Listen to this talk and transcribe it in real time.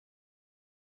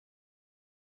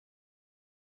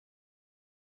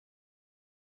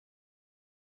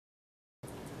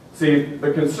See,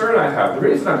 the concern I have, the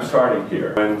reason I'm starting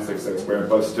here, 6x squared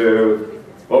plus 2,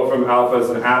 Wolfram Alpha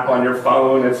is an app on your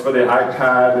phone, it's for the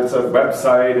iPad, it's a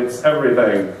website, it's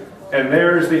everything. And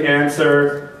there's the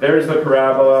answer, there's the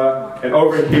parabola, and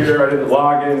over here I didn't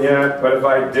log in yet, but if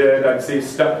I did, I'd see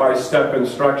step-by-step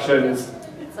instructions,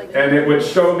 and it would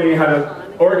show me how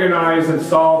to organize and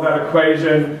solve that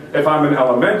equation if I'm an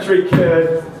elementary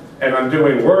kid, and I'm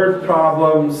doing word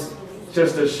problems.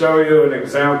 Just to show you an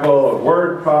example of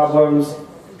word problems,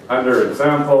 under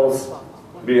examples,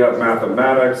 we have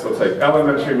mathematics, we'll take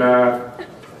elementary math,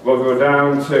 we'll go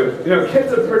down to,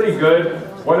 kids are pretty good,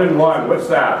 1 and 1, what's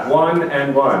that? 1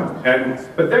 and 1.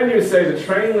 But then you say the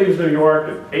train leaves New York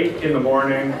at 8 in the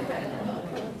morning,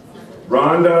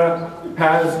 Rhonda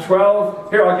has 12,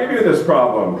 here I'll give you this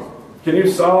problem. Can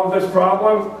you solve this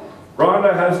problem?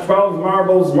 Rhonda has 12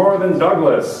 marbles more than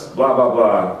Douglas, blah blah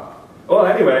blah. Well,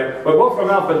 anyway, what Wolfram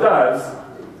Alpha does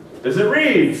is it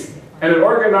reads, and it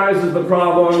organizes the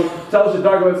problem, tells you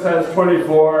Douglas has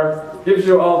 24, gives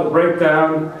you all the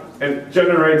breakdown, and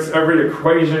generates every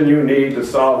equation you need to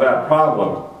solve that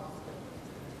problem.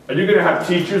 Are you going to have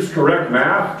teachers correct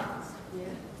math?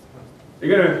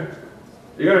 You're going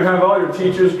to have all your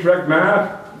teachers correct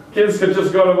math? Kids could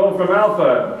just go to Wolfram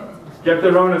Alpha, get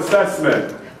their own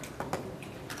assessment.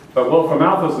 But Wolfram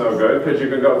Alpha's no good because you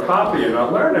can go copy and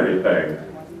not learn anything.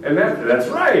 And that's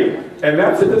right. And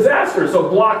that's a disaster. So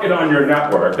block it on your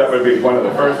network. That would be one of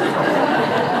the first things.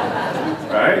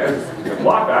 Right? And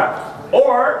block that.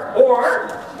 Or,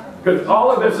 because all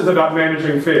of this is about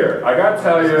managing fear. I got to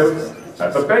tell you,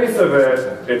 at the base of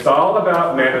it, it's all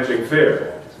about managing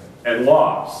fear and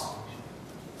loss.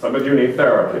 Some of you need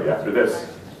therapy after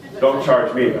this. Don't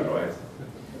charge me, by the way.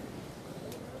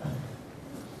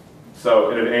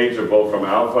 So in an age of Wolfram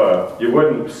Alpha, you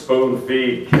wouldn't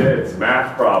spoon-feed kids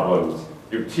math problems.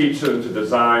 You teach them to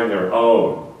design their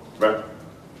own. Right?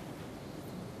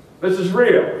 This is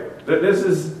real. This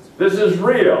is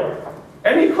real.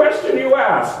 Any question you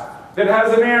ask that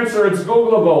has an answer, it's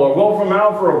Googleable or Wolfram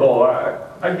Alpha-able.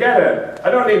 I get it. I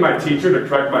don't need my teacher to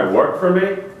correct my work for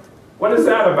me. What is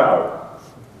that about?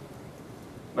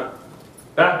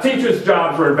 That teachers'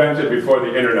 jobs were invented before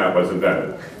the internet was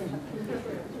invented.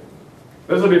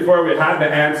 This is before we had the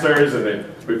answers and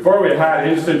before we had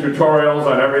instant tutorials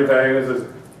on everything. This is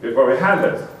before we had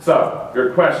this. So,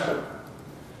 your question.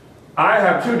 I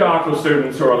have 2 doctoral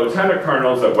students who are lieutenant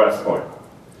colonels at West Point.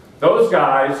 Those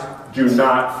guys do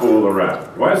not fool around.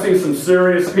 You want to see some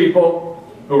serious people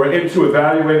who are into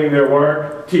evaluating their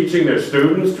work, teaching their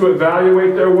students to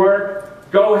evaluate their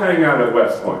work? Go hang out at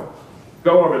West Point.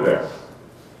 Go over there.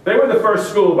 They were the first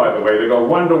school, by the way, to go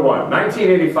 1-to-1,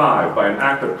 1985, by an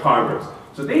act of Congress.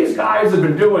 So these guys have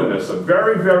been doing this a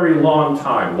very, very long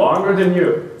time, longer than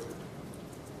you.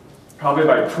 Probably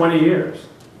by 20 years,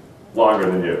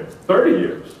 longer than you, 30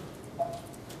 years.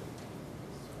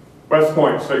 West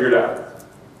Point's figured out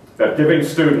that giving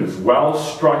students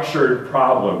well-structured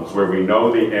problems where we know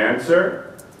the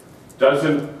answer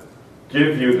doesn't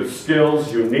give you the skills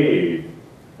you need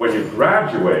when you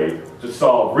graduate to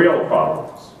solve real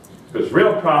problems. Because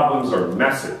real problems are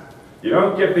messy. You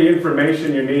don't get the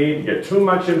information you need, you get too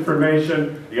much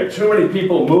information, you get too many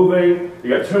people moving, you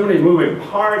got too many moving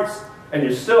parts, and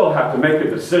you still have to make a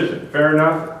decision. Fair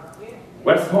enough?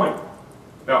 West Point.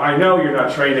 Now, I know you're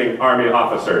not training Army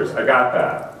officers. I got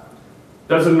that.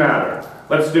 Doesn't matter.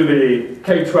 Let's do the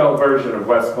K-12 version of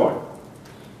West Point.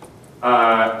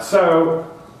 So,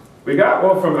 we got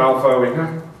Wolfram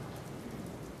Alpha.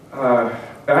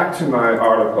 Back to my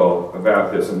article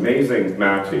about this amazing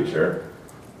math teacher.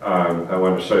 I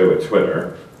want to show you a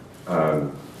Twitter.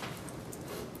 Did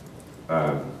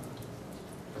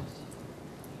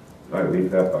I leave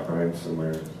that behind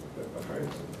somewhere?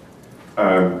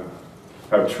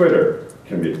 How Twitter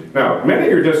can be. Now, many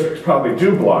of your districts probably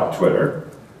do block Twitter,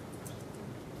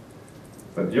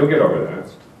 but you'll get over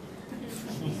that.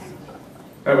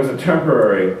 That was a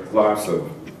temporary loss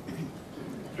of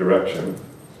direction.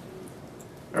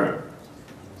 All right.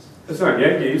 It's not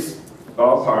Yankees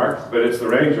ballpark, but it's the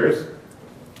Rangers. It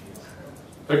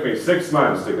took me 6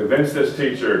 months to convince this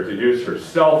teacher to use her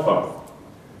cell phone.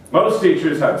 Most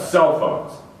teachers have cell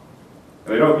phones,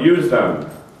 and they don't use them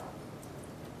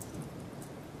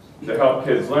to help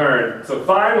kids learn. So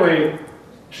finally,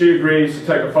 she agrees to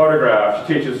take a photograph.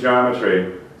 She teaches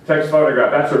geometry. Takes a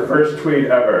photograph. That's her first tweet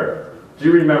ever. Do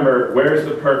you remember, where's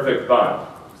the perfect bun?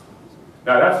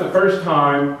 Now, that's the first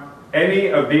time any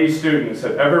of these students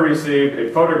have ever received a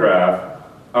photograph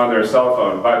on their cell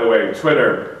phone. By the way,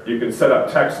 Twitter, you can set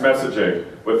up text messaging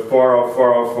with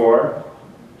 40404.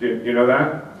 Do you know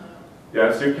that?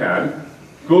 Yes, you can.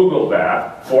 Google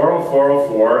that,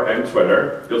 40404 and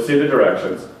Twitter. You'll see the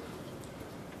directions.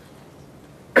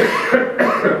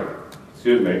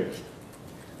 Excuse me.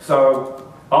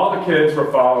 So all the kids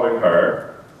were following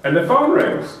her, and the phone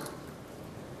rings.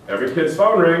 Every kid's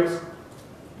phone rings.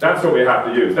 That's what we have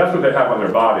to use. That's what they have on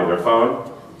their body, their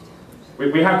phone.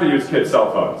 We have to use kids'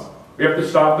 cell phones. We have to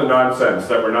stop the nonsense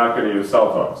that we're not going to use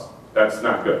cell phones. That's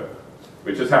not good.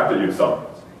 We just have to use cell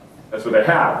phones. That's what they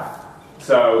have.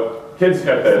 So kids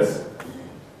get this,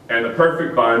 and the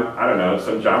perfect bun, I don't know,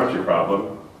 some geometry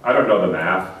problem. I don't know the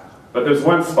math. But there's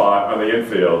one spot on the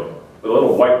infield the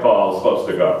little white ball is supposed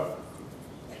to go.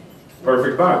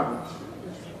 Perfect bun.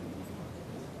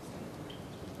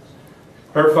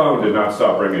 Her phone did not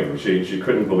stop ringing. She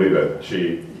couldn't believe it.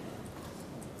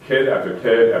 Kid after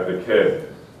kid after kid.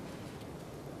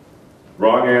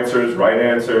 Wrong answers, right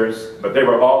answers, but they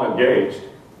were all engaged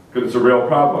because it's a real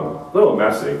problem. A little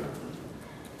messy.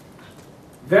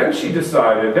 Then she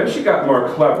decided, then she got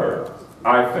more clever,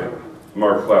 I think,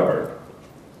 more clever.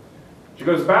 She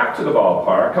goes back to the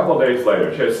ballpark a couple days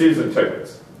later. She has season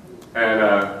tickets. And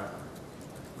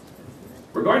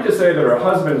we're going to say that her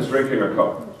husband's drinking a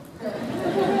Coke.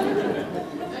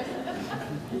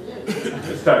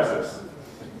 It's Texas.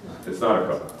 It's not a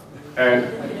Coke. And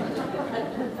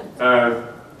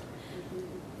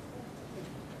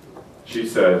she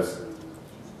says,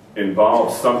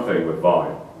 involves something with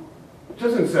volume. It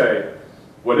doesn't say,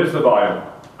 what is the volume?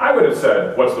 I would have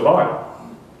said, what's the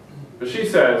volume? But she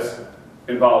says,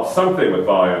 involves something with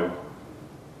volume.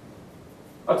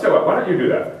 I'll tell you what, why don't you do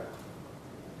that?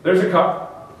 There's a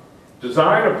cup.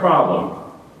 Design a problem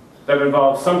that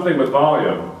involves something with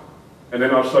volume, and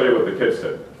then I'll show you what the kids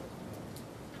did.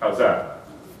 How's that?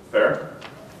 Fair?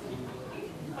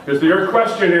 Because your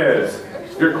question is,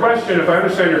 if I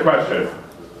understand your question,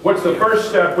 what's the first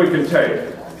step we can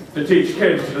take to teach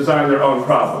kids to design their own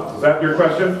problems? Is that your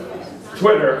question?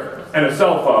 Twitter and a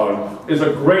cell phone is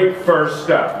a great first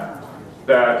step.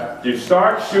 That you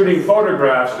start shooting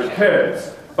photographs to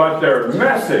kids, but they're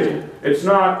messy. It's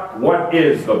not what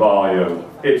is the volume,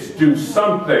 it's do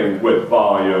something with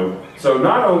volume. So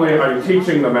not only are you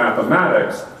teaching the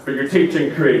mathematics, but you're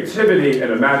teaching creativity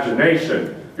and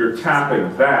imagination. You're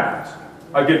tapping that.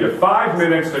 I'll give you 5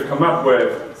 minutes to come up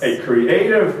with a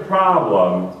creative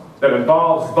problem that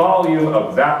involves volume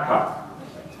of that cup.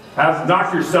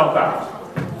 Knock yourself out.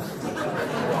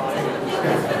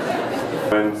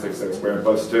 6x squared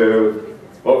plus 2.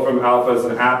 Wolfram Alpha is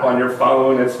an app on your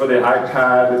phone. It's for the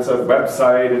iPad. It's a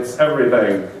website. It's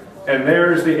everything. And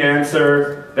there's the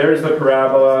answer. There's the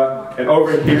parabola. And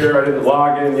over here, I didn't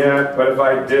log in yet, but if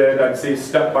I did, I'd see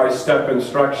step-by-step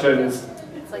instructions.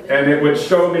 And it would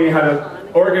show me how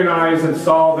to organize and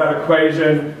solve that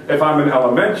equation if I'm an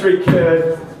elementary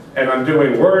kid and I'm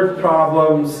doing word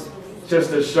problems.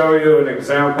 Just to show you an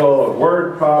example of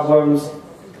word problems,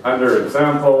 under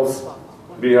examples,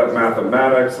 we have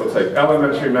mathematics. We'll take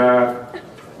elementary math.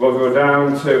 We'll go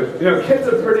down to, kids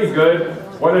are pretty good.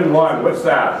 1 and 1, what's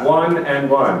that? 1 and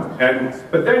 1.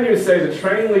 But then you say the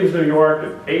train leaves New York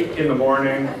at 8 in the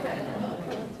morning.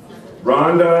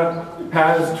 Rhonda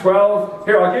has 12.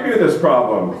 Here, I'll give you this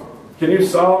problem. Can you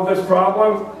solve this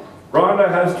problem? Rhonda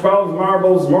has 12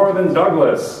 marbles more than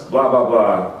Douglas. Blah, blah,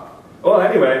 blah. Well,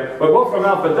 anyway, what Wolfram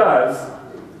Alpha does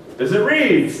is it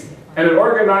reads, and it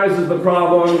organizes the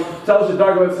problem, tells you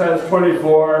Douglas has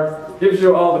 24, gives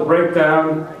you all the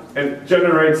breakdown, and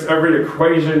generates every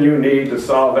equation you need to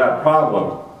solve that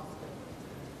problem.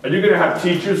 Are you going to have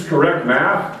teachers correct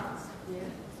math?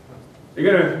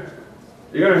 You're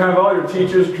going to have all your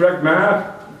teachers correct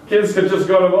math? Kids could just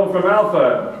go to Wolfram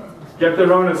Alpha, get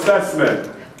their own assessment.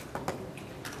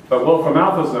 But Wolfram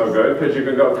Alpha's no good because you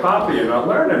can go copy and not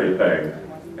learn anything.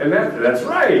 And that's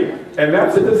right. And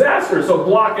that's a disaster. So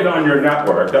block it on your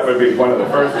network. That would be one of the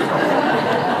first things.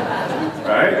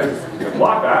 Right? And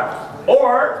block that.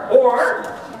 Or,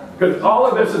 because all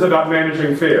of this is about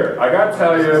managing fear. I got to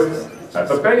tell you, at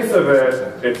the base of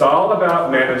it, it's all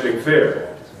about managing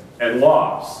fear and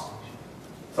loss.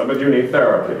 Some of you need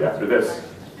therapy after this.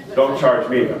 Don't charge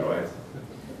me, by the way.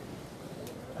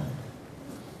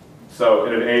 So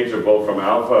in an age of Wolfram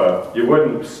Alpha, you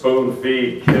wouldn't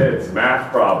spoon-feed kids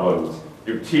math problems.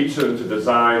 You teach them to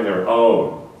design their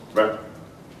own. Right?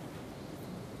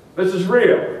 This is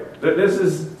real. This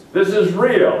is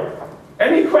real.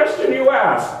 Any question you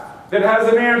ask that has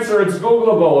an answer, it's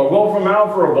Googleable or Wolfram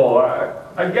Alpha-able.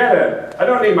 I get it. I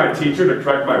don't need my teacher to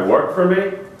correct my work for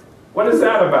me. What is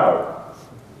that about?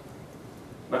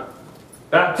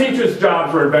 That teachers'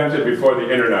 jobs were invented before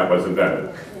the internet was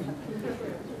invented.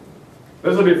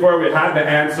 This is before we had the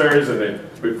answers and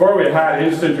before we had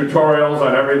instant tutorials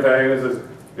on everything.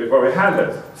 before we had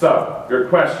this. So, your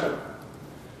question.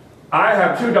 I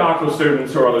have 2 doctoral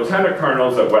students who are lieutenant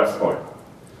colonels at West Point.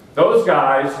 Those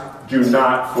guys do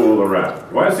not fool around.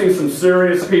 You want to see some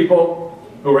serious people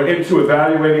who are into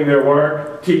evaluating their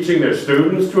work, teaching their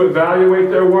students to evaluate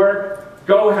their work?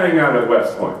 Go hang out at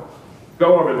West Point.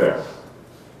 Go over there.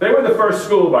 They were the first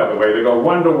school, by the way, to go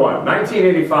 1-to-1,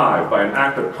 1985, by an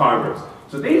act of Congress.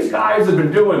 So these guys have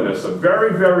been doing this a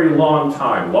very, very long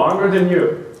time, longer than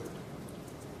you.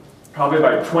 Probably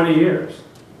like 20 years,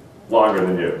 longer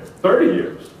than you, 30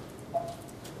 years.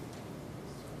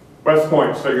 West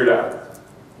Point's figured out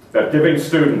that giving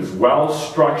students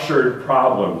well-structured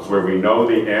problems where we know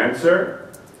the answer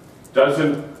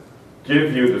doesn't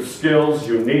give you the skills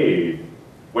you need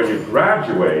when you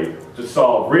graduate to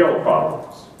solve real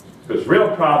problems. Because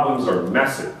real problems are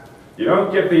messy. You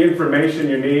don't get the information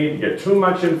you need, you get too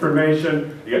much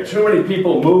information, you get too many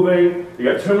people moving, you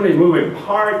get too many moving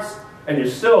parts, and you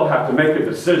still have to make a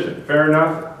decision. Fair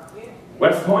enough?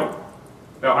 West Point.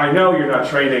 Now, I know you're not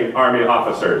training Army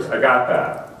officers. I got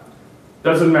that.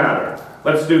 Doesn't matter.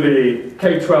 Let's do the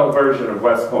K-12 version of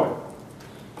West Point.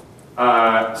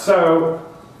 So,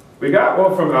 we got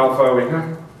Wolfram Alpha. We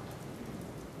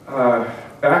got,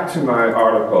 back to my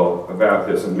article about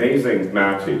this amazing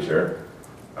math teacher.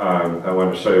 I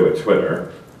want to show you a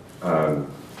Twitter. Did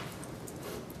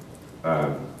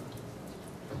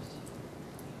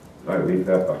I leave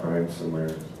that behind somewhere?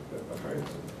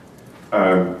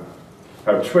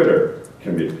 How Twitter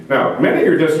can be. Now, many of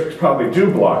your districts probably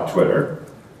do block Twitter,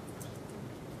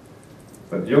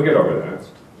 but you'll get over that.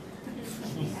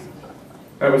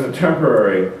 That was a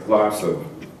temporary loss of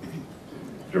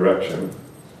direction.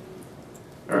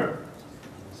 All right.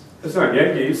 It's not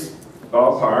Yankees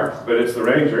ballpark, but it's the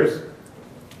Rangers. It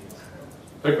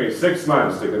took me 6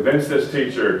 months to convince this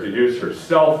teacher to use her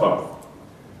cell phone.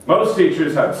 Most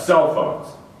teachers have cell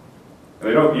phones, and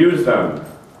they don't use them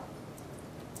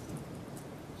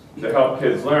to help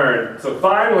kids learn. So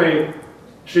finally,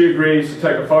 she agrees to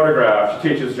take a photograph. She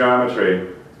teaches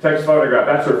geometry. Takes a photograph.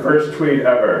 That's her first tweet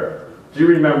ever. Do you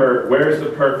remember, where's the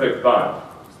perfect bun?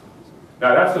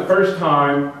 Now, that's the first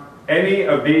time any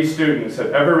of these students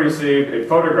have ever received a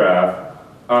photograph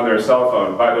on their cell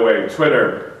phone. By the way,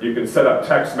 Twitter, you can set up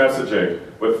text messaging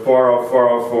with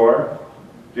 40404.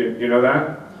 Do you know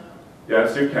that?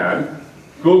 Yes, you can.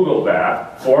 Google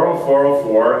that,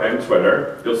 40404 and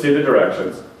Twitter. You'll see the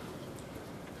directions.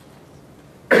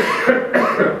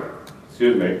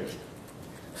 Excuse me.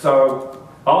 So,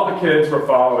 all the kids were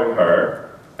following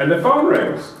her, and the phone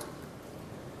rings.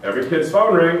 Every kid's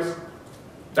phone rings.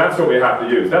 That's what we have to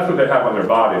use. That's what they have on their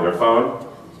body, their phone.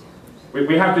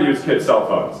 We have to use kids' cell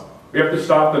phones. We have to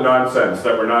stop the nonsense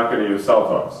that we're not going to use cell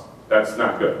phones. That's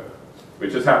not good. We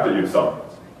just have to use cell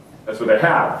phones. That's what they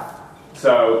have.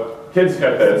 So, kids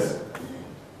get this,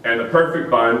 and the perfect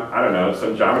bun, I don't know,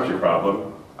 some geometry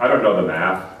problem. I don't know the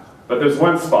math. But there's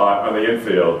one spot on the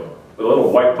infield where the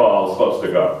little white ball is supposed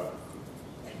to go.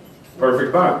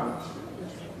 Perfect bun.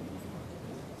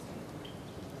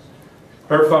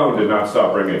 Her phone did not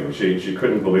stop ringing. She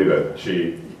couldn't believe it.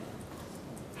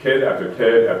 Kid after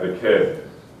kid after kid.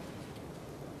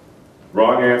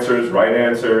 Wrong answers, right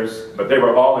answers, but they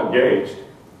were all engaged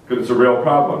because it's a real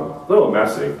problem. A little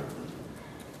messy.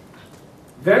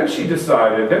 Then she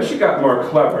decided, then she got more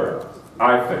clever,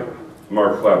 I think,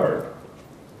 more clever.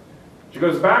 She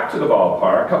goes back to the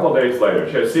ballpark a couple of days later.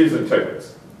 She has season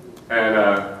tickets. And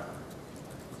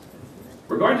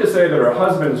we're going to say that her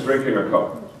husband's drinking a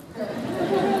Coke.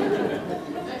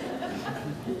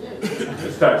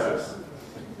 It's Texas.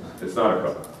 It's not a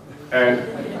Coke. And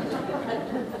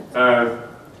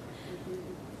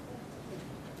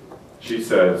she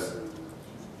says,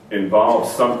 involves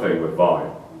something with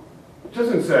volume. It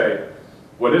doesn't say,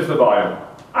 what is the volume?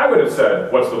 I would have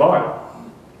said, what's the volume?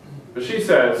 But she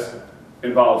says,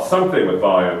 involves something with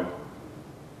volume.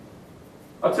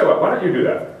 I'll tell you what, why don't you do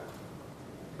that?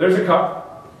 There's a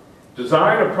cup.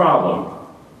 Design a problem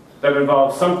that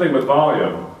involves something with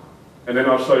volume, and then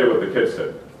I'll show you what the kids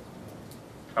did.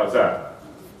 How's that?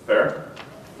 Fair?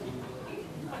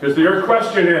 Because your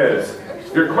question is,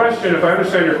 if I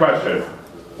understand your question,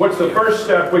 what's the first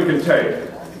step we can take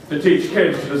to teach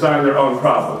kids to design their own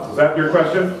problems? Is that your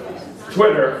question?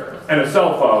 Twitter and a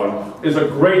cell phone is a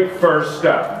great first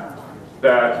step.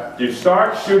 That you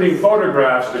start shooting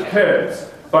photographs to kids,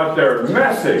 but they're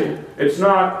messy. It's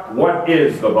not what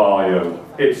is the volume,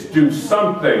 it's do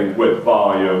something with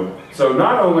volume. So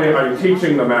not only are you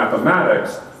teaching the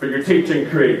mathematics, but you're teaching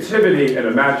creativity and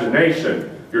imagination.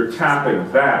 You're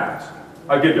tapping that.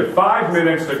 I'll give you 5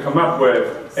 minutes to come up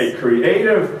with a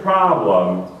creative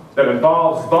problem that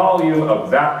involves volume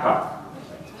of that kind.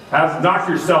 Have knock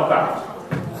yourself out.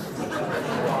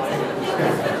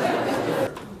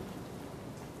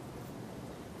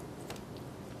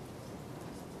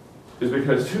 Is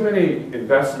because too many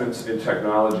investments in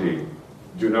technology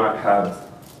do not have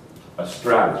a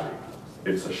strategy.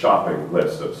 It's a shopping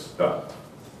list of stuff.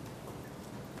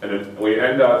 And we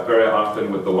end up very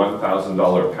often with the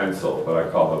 $1,000 pencil, what I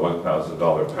call the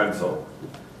 $1,000 pencil,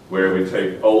 where we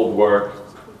take old work,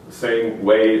 the same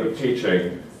way of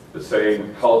teaching, the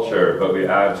same culture, but we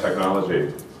add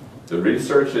technology. The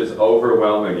research is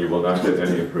overwhelming. You will not get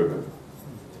any improvement.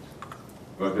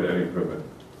 You won't get any improvement.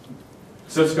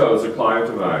 Cisco is a client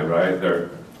of mine, right? They're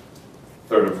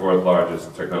third or fourth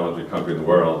largest technology company in the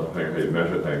world, depending on how you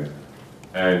measure things.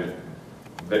 And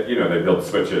they, they build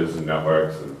switches and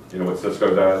networks. And you know what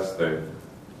Cisco does?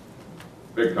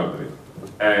 Big company.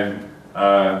 And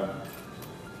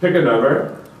pick a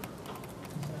number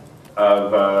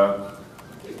of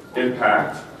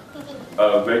impact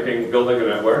of building a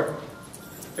network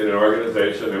in an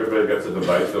organization. Everybody gets a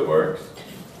device that works,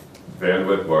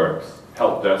 bandwidth works,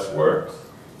 help desk works,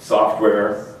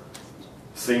 software,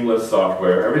 seamless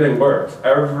software, everything works.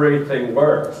 Everything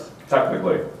works,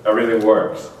 technically. Everything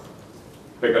works.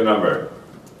 Pick a number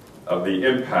of the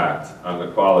impact on the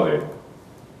quality.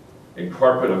 In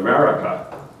corporate America,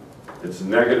 it's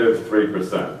negative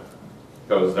 3%.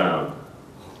 Goes down.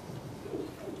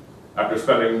 After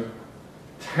spending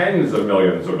tens of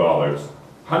millions of dollars,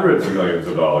 hundreds of millions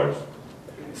of dollars.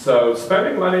 So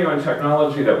spending money on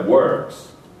technology that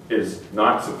works is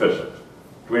not sufficient.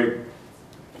 The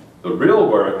real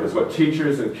work is what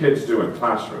teachers and kids do in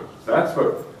classrooms. That's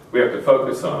what we have to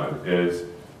focus on, is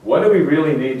what do we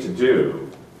really need to do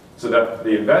so that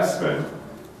the investment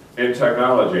in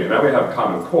technology, and now we have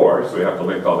Common Core, so we have to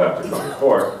link all that to Common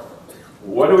Core.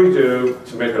 What do we do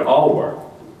to make it all work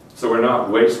so we're not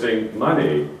wasting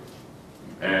money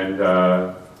and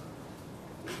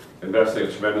investing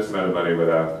a tremendous amount of money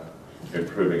without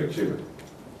improving achievement?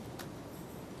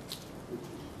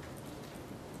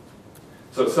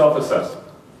 So self-assessment.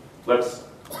 By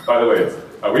the way,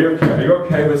 are you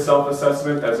okay with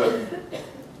self-assessment as a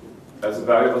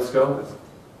valuable skill? Is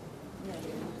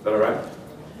that all right?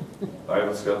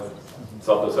 Valuable skill?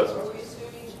 Self-assessment? Are we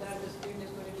assuming that the student is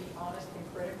going to be honest and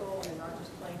critical and not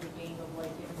just playing the game of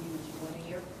like giving you what you want to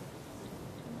hear?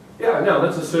 Yeah, no,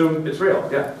 let's assume it's real.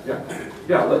 Yeah.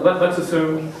 Let's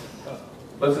assume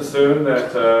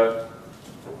that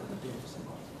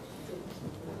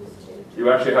you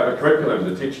actually have a curriculum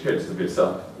to teach kids to be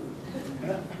self.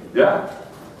 Yeah.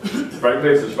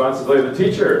 Frankly, it's the responsibility of the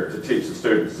teacher to teach the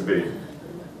students to be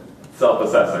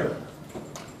self-assessing.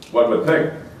 One would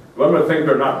think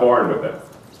they're not born with it.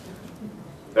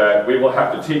 That we will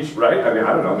have to teach, right? I mean,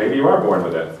 I don't know, maybe you are born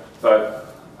with it.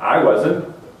 But I wasn't.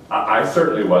 I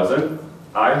certainly wasn't.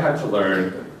 I had to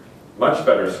learn much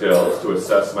better skills to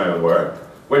assess my own work.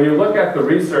 When you look at the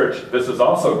research, this is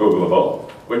also Googleable.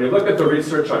 When you look at the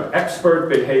research on expert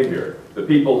behavior, the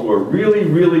people who are really,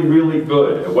 really, really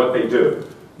good at what they do,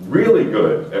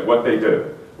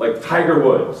 like Tiger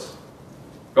Woods,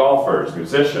 golfers,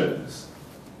 musicians,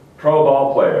 pro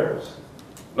ball players,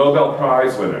 Nobel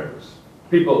Prize winners,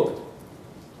 people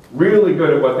really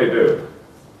good at what they do.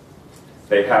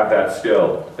 They have that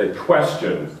skill. They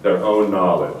question their own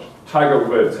knowledge. Tiger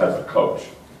Woods has a coach.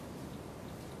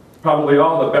 Probably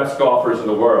all the best golfers in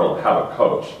the world have a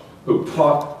coach who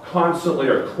constantly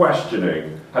are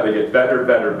questioning how to get better.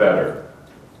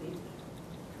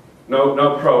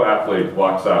 No pro athlete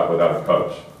walks out without a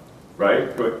coach,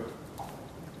 right?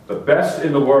 The best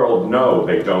in the world know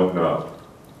they don't know.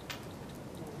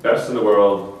 Best in the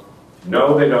world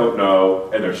know they don't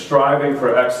know, and they're striving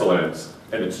for excellence,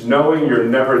 and it's knowing you're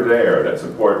never there that's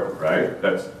important, right?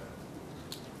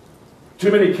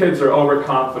 Too many kids are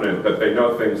overconfident that they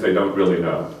know things they don't really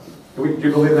know. Do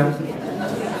you believe that?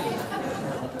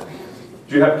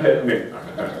 Do you have kids? Me,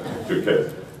 2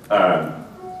 kids.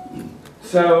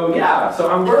 So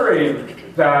I'm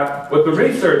worried that what the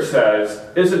research says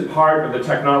isn't part of the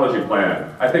technology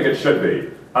plan. I think it should be.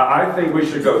 I think we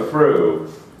should go through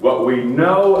what we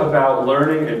know about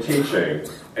learning and teaching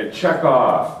and check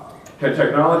off, can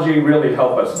technology really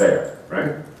help us there,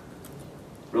 right?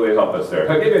 Really help us there.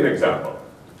 I'll give you an example.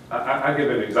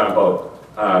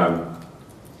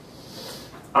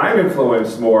 I'm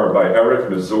influenced more by Eric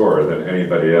Mazur than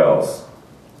anybody else.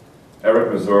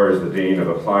 Eric Mazur is the Dean of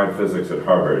Applied Physics at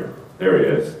Harvard. There he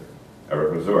is,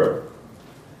 Eric Mazur.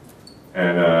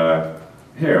 And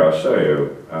here, I'll show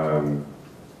you.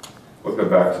 We'll go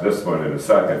back to this one in a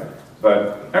second.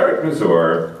 But Eric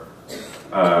Mazur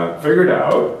figured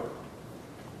out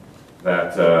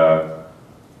that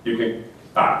you can,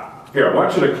 Here, I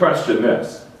want you to question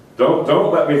this.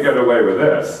 Don't let me get away with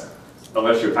this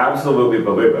unless you absolutely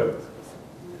believe it.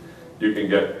 You can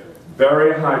get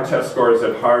very high test scores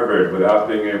at Harvard without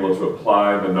being able to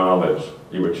apply the knowledge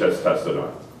you were just tested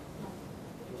on.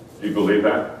 Do you believe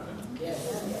that?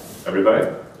 Yes. Everybody?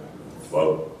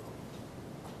 Whoa.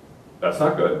 That's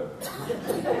not good.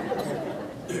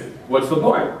 What's the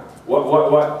point?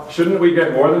 What? Shouldn't we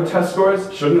get more than test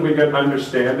scores? Shouldn't we get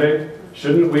understanding?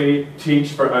 Shouldn't we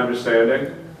teach for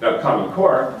understanding? Now, Common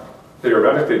Core,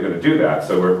 theoretically going to do that,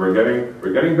 so we're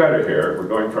getting better here. We're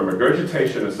going from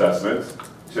regurgitation assessments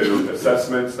to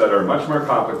assessments that are much more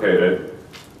complicated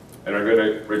and are going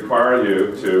to require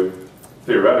you to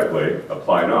theoretically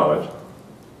apply knowledge.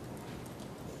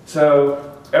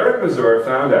 So Eric Mazur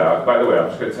found out, by the way, I'm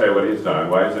just going to tell you what he's done.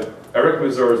 Why is it? Eric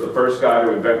Mazur is the first guy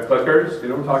to invent clickers. You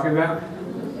know what I'm talking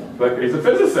about? He's a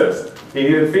physicist. He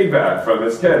needed feedback from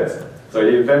his kids. So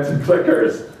he invented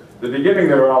clickers. In the beginning,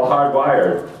 they were all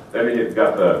hardwired. Then he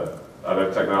got the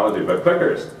other technology, but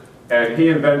clickers. And he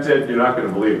invented, you're not going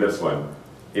to believe this one,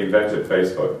 he invented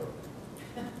Facebook.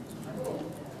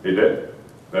 He did.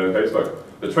 Invented Facebook.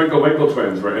 The Twinkle-Winkle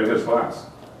twins were in his class.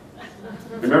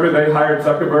 Remember they hired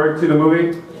Zuckerberg to the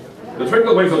movie? The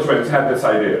Twinkle-Winkle twins had this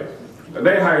idea. And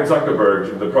they hired Zuckerberg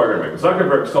to do the programming.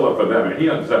 Zuckerberg stole it from them, and he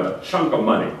owes them a chunk of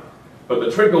money. But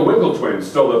the Twinkle-Winkle twins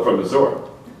stole it from Mazur.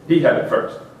 He had it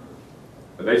first.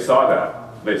 And they saw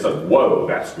that. They said, whoa,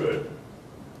 that's good.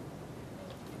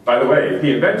 By the way,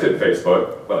 he invented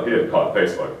Facebook. Well, he didn't call it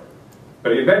Facebook.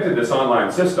 But he invented this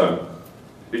online system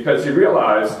because he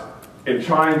realized in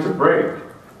trying to break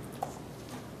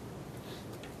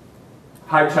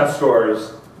high test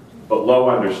scores but low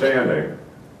understanding,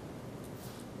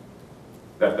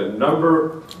 that the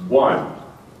number one,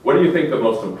 what do you think the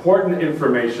most important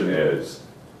information is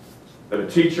that a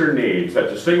teacher needs that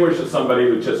distinguishes somebody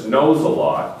who just knows a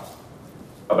lot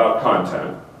about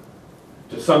content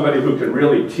to somebody who can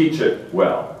really teach it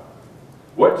well?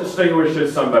 What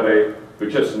distinguishes somebody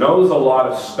who just knows a lot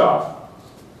of stuff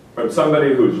from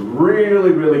somebody who's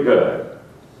really, really good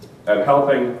at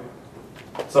helping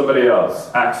somebody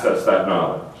else access that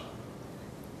knowledge?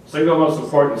 Single most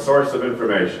important source of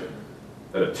information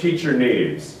that a teacher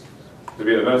needs to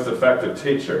be the most effective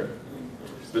teacher.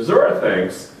 Mazur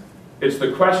thinks it's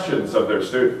the questions of their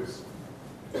students.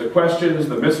 The questions,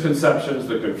 the misconceptions,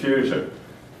 the confusion.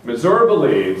 Mazur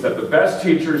believes that the best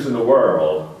teachers in the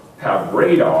world have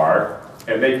radar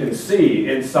and they can see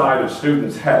inside of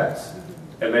students' heads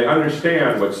and they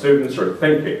understand what students are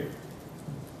thinking.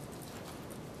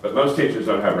 But most teachers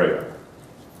don't have radar.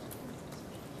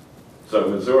 So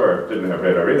Mazur didn't have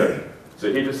radar either.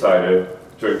 So he decided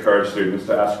to encourage students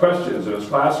to ask questions in his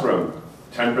classroom.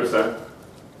 10%.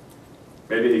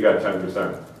 Maybe he got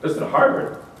 10%. This is at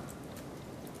Harvard.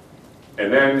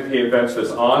 And then he invents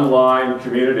this online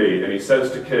community, and he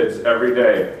says to kids every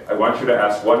day, I want you to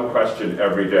ask one question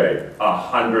every day.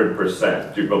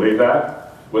 100%. Do you believe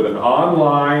that? With an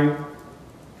online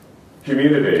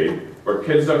community where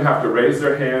kids don't have to raise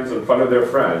their hands in front of their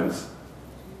friends,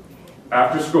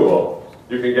 after school,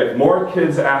 you can get more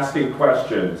kids asking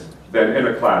questions than in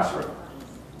a classroom.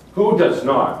 Who does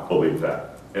not believe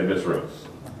that in this room?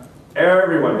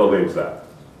 Everyone believes that.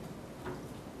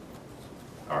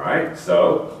 All right,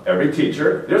 so every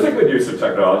teacher, there's a good use of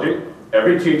technology.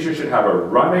 Every teacher should have a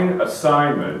running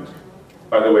assignment.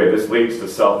 By the way, this leads to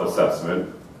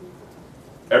self-assessment.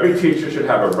 Every teacher should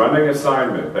have a running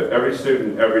assignment that every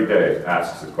student every day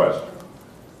asks a question.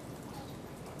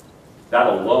 That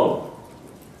alone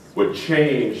would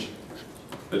change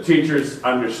the teacher's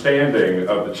understanding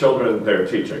of the children they're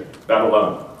teaching. That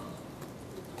alone.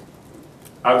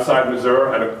 Outside Mazur,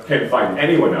 I can't find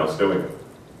anyone else doing it.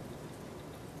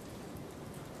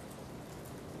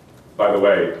 By the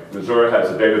way, Mazur has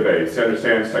a database. He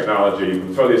understands technology. You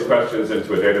can throw these questions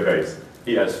into a database.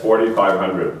 He has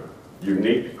 4,500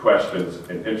 unique questions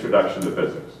in Introduction to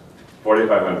Physics.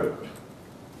 4,500.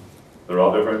 They're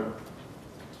all different.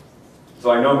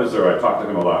 So I know Mazur. I talked to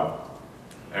him a lot.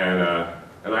 And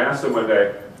I asked him one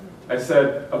day, I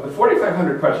said, of the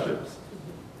 4,500 questions,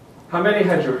 how many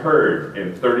had you heard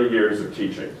in 30 years of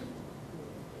teaching?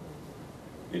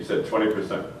 He said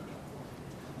 20%.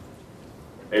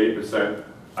 80%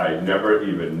 I never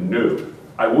even knew.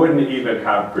 I wouldn't even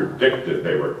have predicted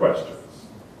they were questions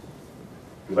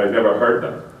because I never heard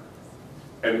them.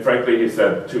 And frankly, he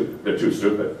said, they're too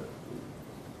stupid.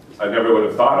 I never would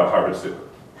have thought of Harvard stupid.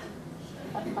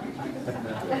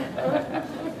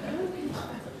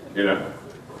 You know,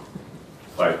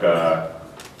 like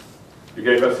you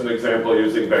gave us an example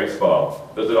using baseball.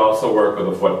 Does it also work with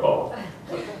a football?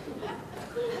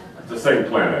 It's the same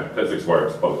planet. Physics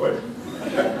works both ways.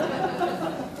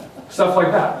 Stuff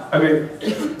like that. I mean,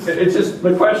 it's just,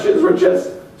 the questions were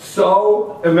just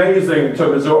so amazing to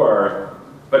Mazur,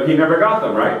 but he never got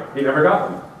them, right? He never got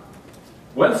them.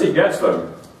 Once he gets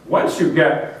them, once you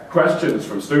get questions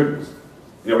from students,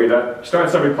 you know, he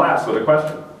starts every class with a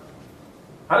question.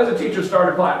 How does a teacher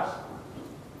start a class?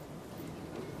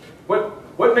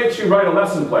 What makes you write a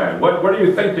lesson plan? What are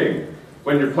you thinking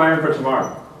when you're planning for tomorrow?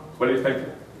 What are you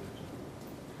thinking?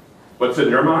 What's in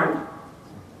your mind?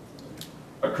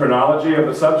 A chronology of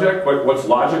the subject? What's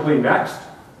logically next?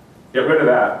 Get rid of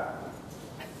that.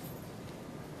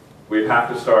 We have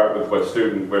to start with where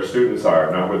students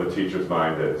are, not where the teacher's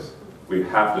mind is. We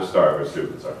have to start where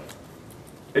students are.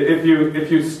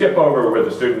 If you skip over where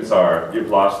the students are, you've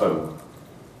lost them.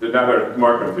 Now they're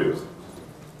more confused.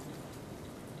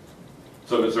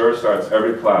 So Mazur starts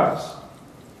every class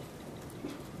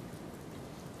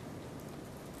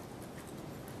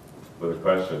with a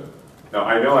question. Now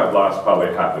I know I've lost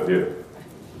probably half of you.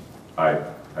 I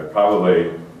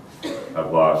probably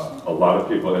have lost a lot of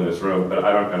people in this room, but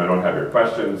I don't have your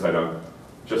questions. I don't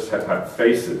just have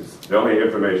faces. The only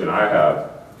information I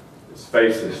have is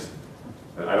faces.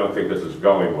 And I don't think this is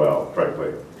going well,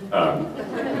 frankly.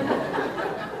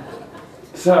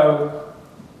 So,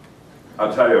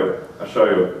 I'll show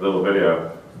you a little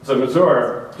video. So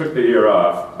Mazur took the year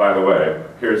off, by the way.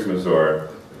 Here's Mazur.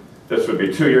 This would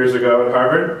be 2 years ago at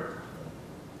Harvard.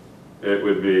 It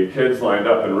would be kids lined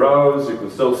up in rows. You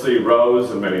can still see rows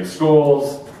in many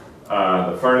schools.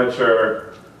 The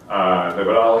furniture. They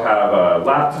would all have a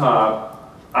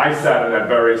laptop. I sat in that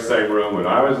very same room when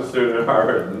I was a student at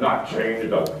Harvard, not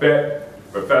changed a bit.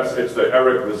 It's the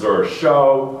Eric Mazur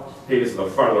show. He's in the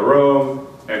front of the room,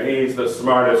 and he's the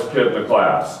smartest kid in the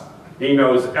class. He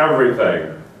knows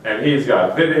everything, and he's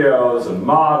got videos and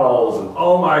models, and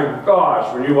oh my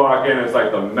gosh, when you walk in, it's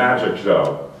like the magic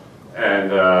show.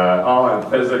 And all in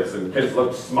physics, and kids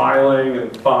look smiling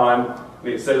and fun.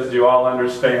 And he says, do you all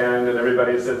understand? And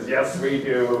everybody says, yes, we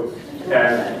do.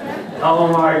 And oh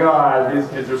my God, these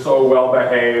kids are so well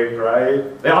behaved,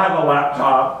 right? They all have a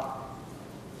laptop.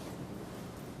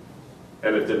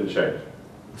 And it didn't change.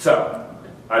 So,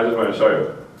 I just want to show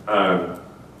you.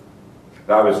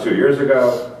 That was 2 years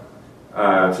ago.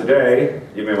 Today,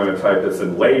 you may want to type this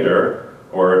in later,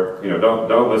 or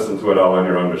don't listen to it all on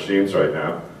your own machines right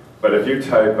now. But if you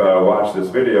type, watch this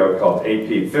video called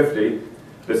AP 50,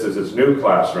 this is his new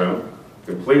classroom,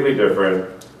 completely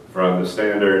different from the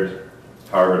standard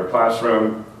Harvard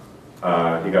classroom. He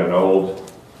got an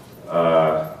old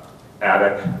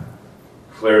attic,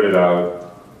 cleared it out.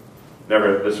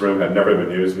 This room had never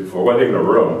been used before. It wasn't even a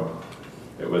room.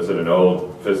 It was in an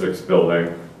old physics building.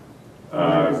 When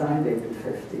I designed AP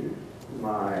 50,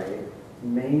 my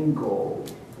main goal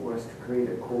was to create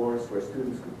a course where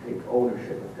students could take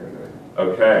ownership of their learning.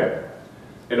 Okay.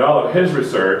 In all of his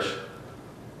research,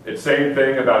 it's the same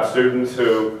thing about students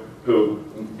who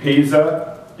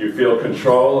PISA, you feel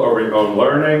control over your own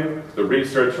learning. The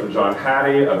research from John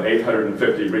Hattie of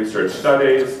 850 research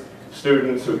studies,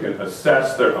 students who can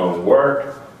assess their own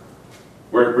work.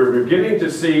 We're beginning to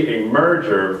see a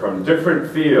merger from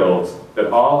different fields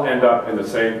that all end up in the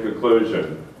same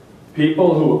conclusion.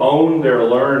 People who own their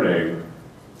learning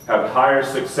have higher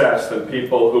success than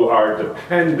people who are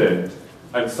dependent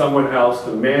on someone else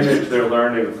to manage their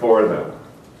learning for them.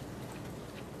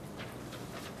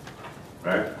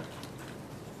 Right?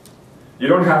 You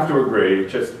don't have to agree,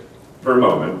 just for a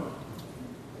moment.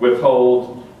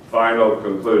 Withhold final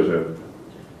conclusion.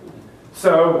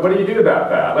 So, what do you do about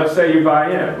that? Let's say you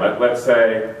buy in. Let's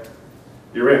say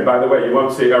you're in. By the way, you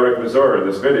won't see Eric Mazur in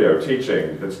this video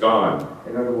teaching. It's gone.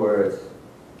 In other words,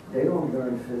 they don't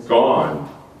learn physics. Gone.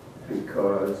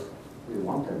 Because we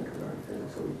want them to learn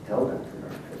physics, so we tell them to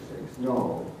learn physics.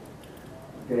 No,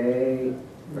 they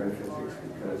learn physics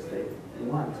because they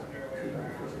want to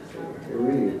learn physics. They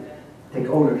really take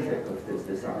ownership of this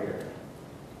desire.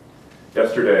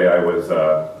 Yesterday I was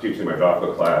teaching my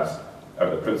doctoral class. I'm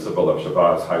the principal of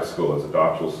Shabazz High School as a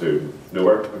doctoral student.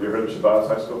 Newark, have you heard of Shabazz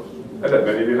High School? I bet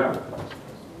many of you have.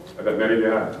 I bet many of you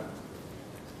have.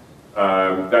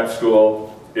 That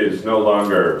school is no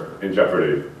longer in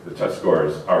jeopardy. The test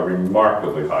scores are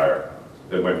remarkably higher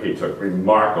than when he took.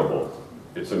 Remarkable.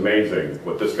 It's amazing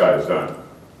what this guy has done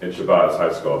in Shabazz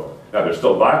High School. Now there's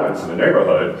still violence in the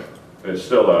neighborhood, and it's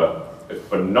still a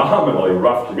phenomenally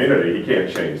rough community. He can't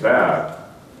change that.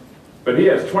 But he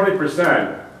has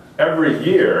 20% every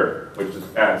year, which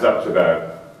adds up to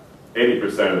about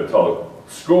 80% of the total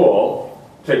school,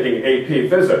 taking AP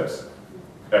Physics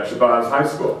at Shabazz High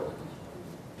School.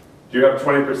 Do you have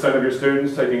 20% of your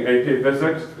students taking AP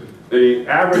Physics? The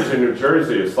average in New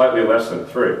Jersey is slightly less than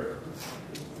 3.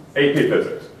 AP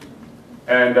Physics.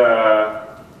 And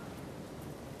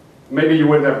maybe you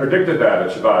wouldn't have predicted that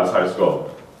at Shabazz High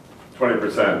School.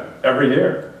 20% every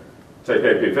year take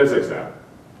AP Physics now.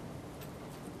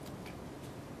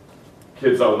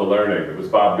 Kids own the learning. It was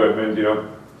Bob Goodman, you know.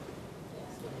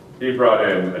 He brought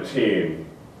in a team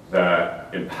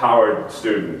that empowered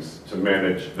students to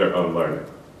manage their own learning.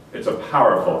 It's a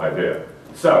powerful idea.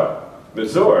 So,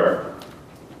 Mazur,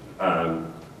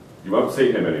 you won't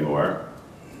see him anymore.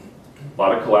 A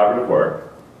lot of collaborative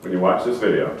work when you watch this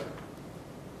video.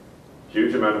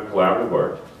 Huge amount of collaborative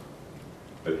work.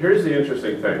 But here's the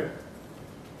interesting thing.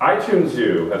 iTunes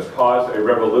U has caused a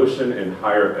revolution in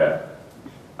higher ed.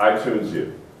 iTunes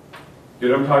U. You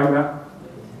know what I'm talking about?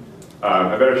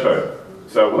 I better show you.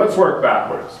 So let's work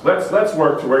backwards. Let's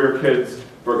work to where your kids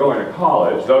who are going to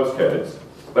college, those kids,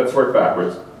 let's work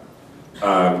backwards.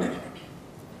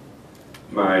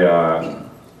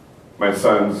 My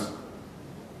son's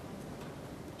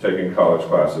taking college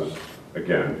classes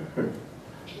again,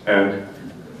 and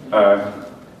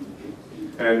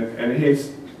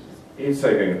he's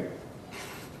taking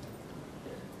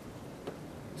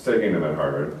them at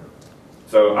Harvard.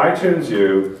 So iTunes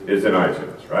U is in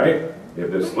iTunes, right? You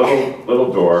have this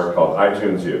little door called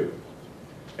iTunes U.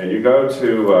 And you go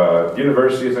to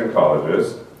universities and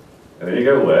colleges, and then you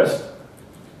get a list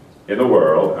in the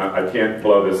world. I can't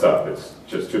blow this up. It's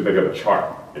just too big of a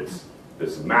chart. It's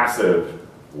this massive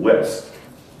list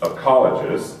of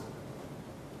colleges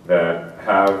that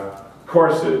have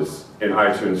courses in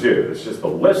iTunes U. It's just a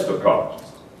list of colleges.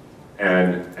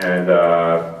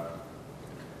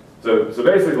 So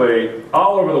basically,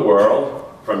 all over the world,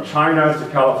 from China to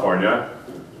California,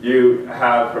 you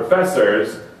have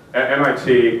professors, at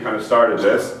MIT kind of started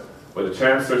this, where the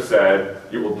chancellor said,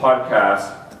 you will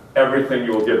podcast everything,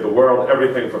 you will give the world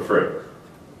everything for free.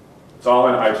 It's all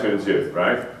in iTunes U,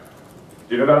 right?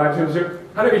 Do you know about iTunes U?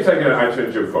 How many of you taken an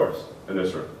iTunes U course in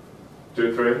this room?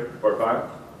 2, 3, 4, 5?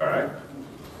 All right.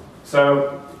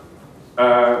 So,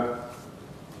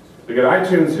 you get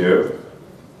iTunes U,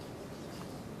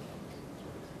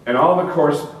 and all the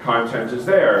course content is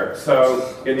there.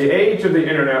 So, in the age of the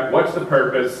internet, what's the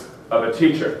purpose of a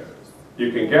teacher?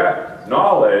 You can get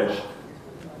knowledge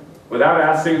without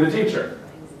asking the teacher.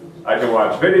 I can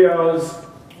watch videos,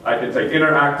 I can take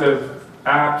interactive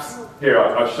apps. Here,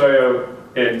 I'll show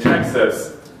you in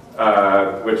Texas,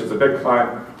 which is a big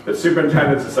client, the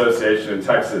Superintendent's Association in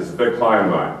Texas is a big client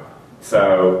of mine.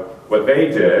 So, what they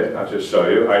did, I'll just show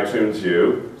you, iTunes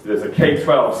U, there's a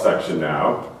K-12 section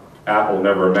now. Apple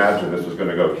never imagined this was going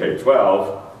to go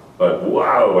K-12, but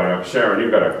wow, Sharon, you've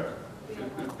got a...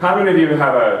 How many of you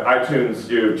have an iTunes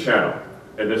U channel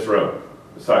in this room,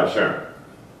 besides Sharon?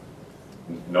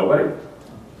 Nobody?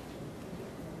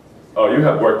 Oh, you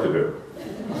have work to do.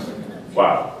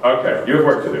 Wow, okay, you have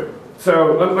work to do.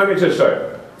 So, let me just show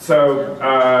you. So,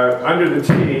 under the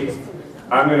T,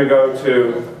 I'm going to go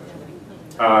to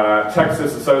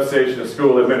Texas Association of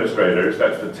School Administrators.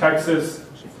 That's the Texas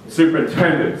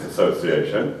Superintendent's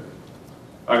Association.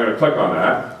 I'm going to click on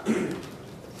that.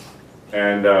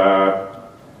 And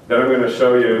then I'm going to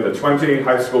show you the 20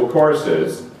 high school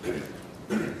courses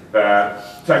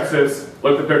that Texas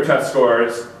looked at their test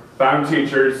scores, found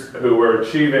teachers who were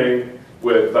achieving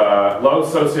with low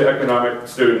socioeconomic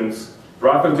students,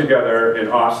 brought them together in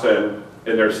Austin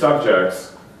in their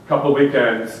subjects, a couple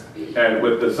weekends, and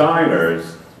with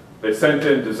designers, they sent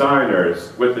in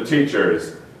designers with the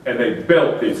teachers, and they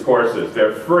built these courses.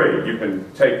 They're free. You can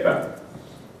take them.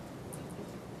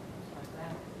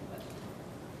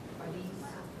 Are these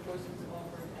courses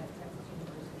offered at Texas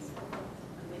University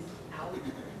without the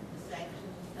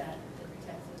sanctions that the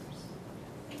Texas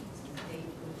state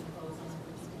would impose on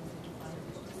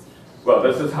the Well,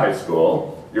 this is high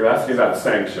school. You're asking about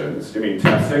sanctions. You mean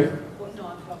testing? Well, no,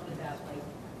 I'm talking about like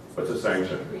What's a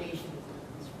sanction? creationism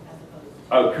as opposed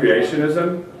to... Oh,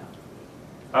 creationism?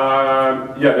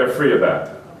 Yeah, they're free of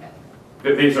that.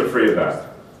 Okay. These are free of that.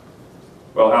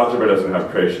 Well, algebra doesn't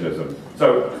have creationism.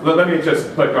 So let me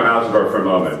just click on algebra for a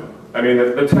moment. I mean,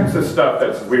 the Texas stuff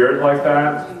that's weird like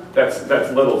that,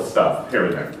 that's little stuff here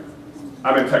and there.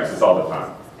 I'm in Texas all the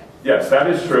time. Yes, that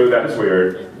is true, that is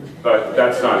weird, but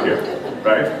that's not here,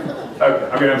 right?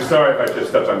 I mean, I'm sorry if I just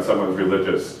stepped on someone's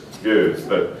religious views,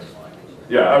 but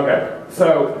yeah, okay.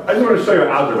 So I just want to show you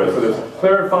algebra. So there's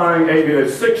clarifying AB,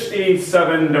 there's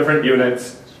 67 different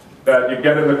units that you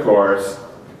get in the course,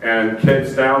 and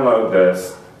kids download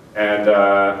this, and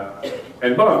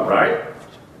boom, right?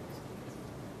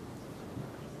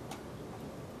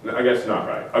 I guess not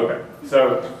right. Okay.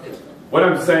 So what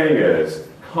I'm saying is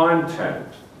content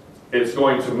is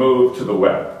going to move to the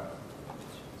web.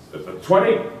 The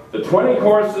 20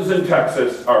 courses in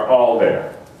Texas are all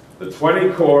there. The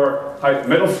 20 core,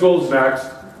 middle school's next,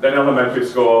 then elementary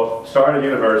school, start at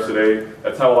university.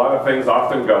 That's how a lot of things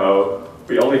often go.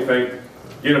 We only think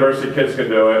university kids can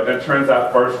do it, and it turns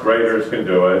out first graders can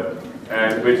do it.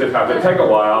 And we just have to take a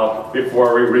while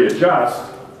before we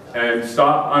readjust and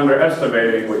stop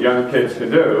underestimating what young kids can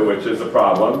do, which is a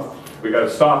problem. We've got to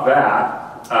stop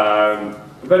that.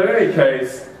 But in any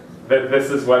case, this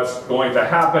is what's going to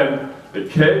happen. The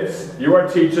kids you are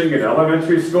teaching in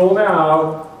elementary school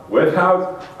now,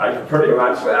 pretty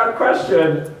much without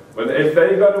question, if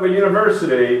they go to a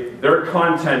university, their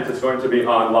content is going to be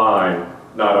online,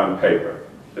 not on paper.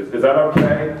 Is that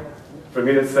okay for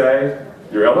me to say?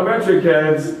 Your elementary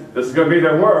kids, this is going to be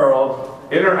their world,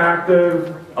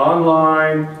 interactive,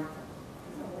 online,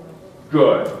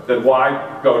 good. Then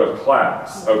why go to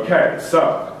class? Okay,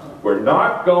 so we're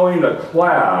not going to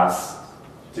class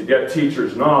to get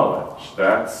teachers' knowledge.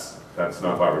 That's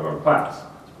not why we're going to class.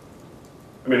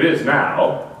 I mean, it is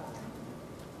now,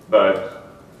 but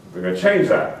we're going to change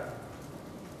that.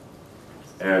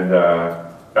 And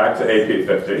back to AP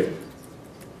 50.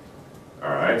 All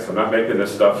right, so I'm not making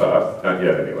this stuff up, not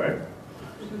yet anyway.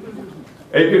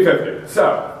 AP 50.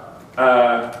 So,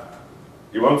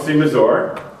 you won't see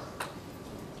Mazur.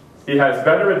 He has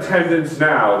better attendance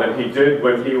now than he did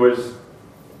when he was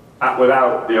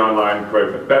without the online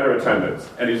curriculum. Better attendance,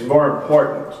 and he's more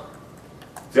important.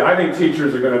 See, I think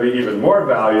teachers are going to be even more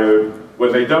valued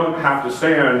when they don't have to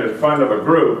stand in front of a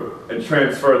group and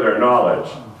transfer their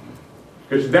knowledge.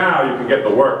 Because now you can get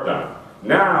the work done.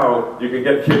 Now you can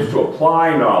get kids to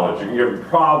apply knowledge. You can give them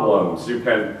problems. You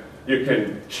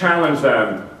can challenge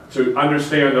them to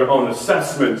understand their own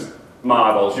assessment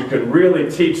models. You can really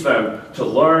teach them to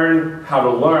learn how to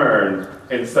learn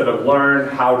instead of learn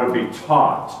how to be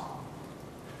taught.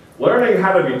 Learning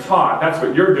how to be taught, that's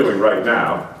what you're doing right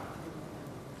now.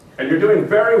 And you're doing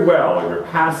very well. You're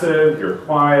passive, you're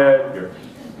quiet,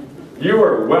 you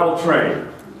are well trained.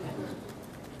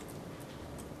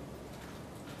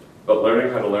 But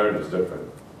learning how to learn is different.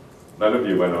 None of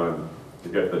you went on to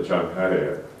get the junk out of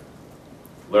you.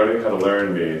 Learning how to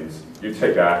learn means you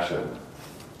take action.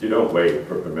 You don't wait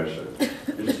for permission.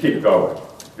 You just keep going.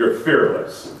 You're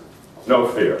fearless. No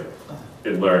fear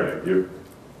in learning.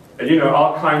 And you know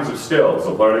all kinds of skills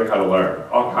of learning how to learn.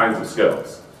 All kinds of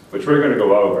skills, which we're going to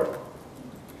go over.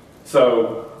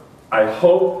 So I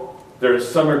hope there's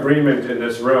some agreement in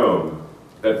this room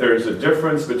that there's a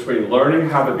difference between learning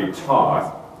how to be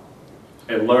taught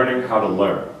and learning how to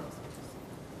learn.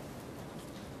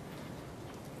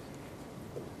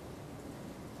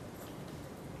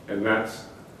 And that's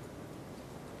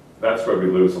where we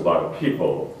lose a lot of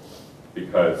people,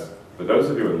 because for those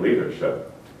of you in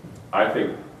leadership, I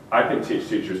think teach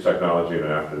teachers technology in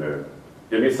an afternoon.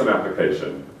 Give me some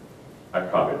application, I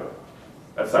copy them.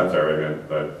 That sounds arrogant,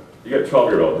 but you get a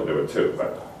 12-year-old to do it too.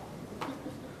 But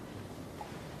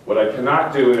what I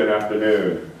cannot do in an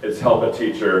afternoon is help a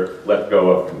teacher let go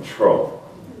of control.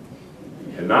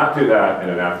 You cannot do that in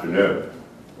an afternoon.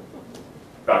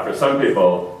 But for some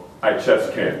people, I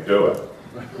just can't do it.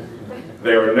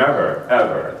 They are never,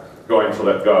 ever going to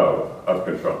let go of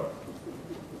control.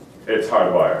 It's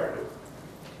hardwired.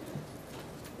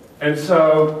 And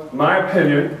so, my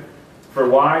opinion for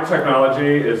why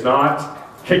technology is not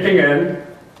kicking in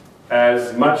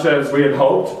as much as we had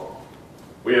hoped.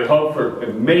 We had hoped for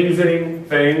amazing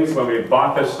things when we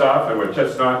bought this stuff, and we're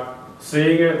just not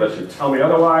seeing it unless you tell me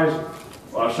otherwise.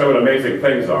 Well, I'll show what amazing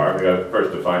things are. We got to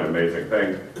first define amazing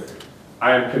things.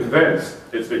 I am convinced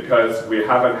it's because we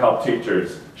haven't helped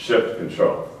teachers shift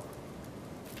control.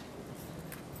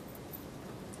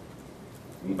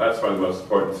 And that's one of the most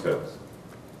important skills.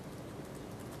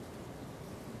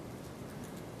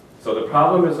 So the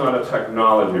problem is not a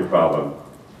technology problem.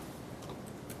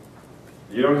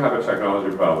 You don't have a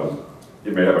technology problem.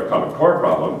 You may have a Common Core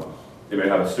problem. You may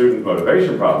have a student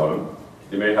motivation problem.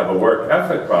 You may have a work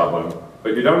ethic problem,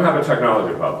 but you don't have a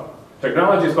technology problem.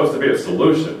 Technology is supposed to be a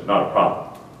solution, not a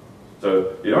problem.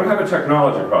 So you don't have a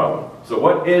technology problem. So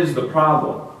what is the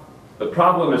problem? The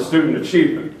problem is student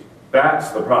achievement. That's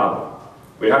the problem.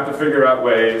 We have to figure out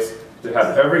ways to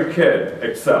have every kid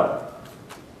excel.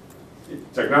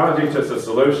 Technology is just a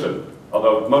solution,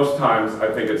 although most times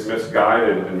I think it's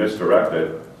misguided and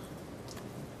misdirected.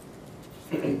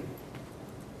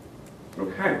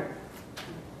 Okay.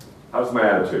 How's my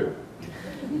attitude?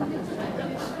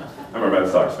 I'm a Red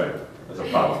Sox fan. That's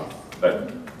a problem.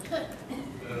 But,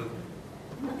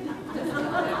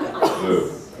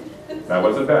 ooh, that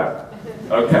wasn't bad.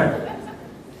 Okay.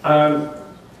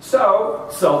 So,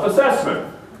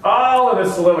 self-assessment. All of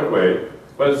this soliloquy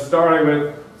was starting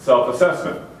with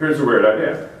self-assessment. Here's a weird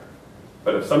idea.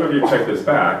 But if some of you take this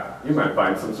back, you might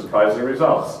find some surprising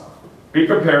results. Be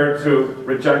prepared to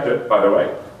reject it, by the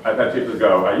way. I've had teachers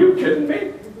go, are you kidding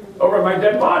me? Over my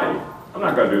dead body. I'm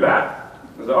not going to do that.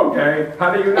 I said, okay,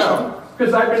 how do you know?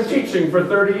 Because I've been teaching for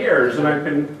 30 years and I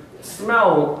can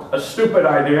smell a stupid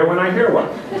idea when I hear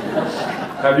one.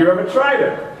 Have you ever tried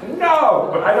it? No,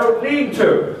 but I don't need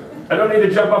to. I don't need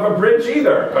to jump off a bridge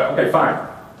either. But okay, fine.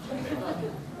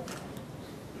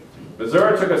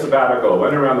 Missouri took a sabbatical,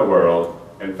 went around the world,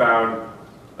 and found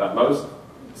that most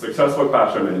successful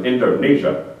classroom in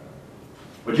Indonesia.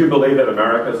 Would you believe that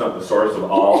America is not the source of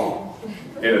all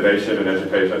innovation in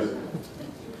education?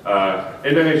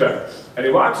 Indonesia. And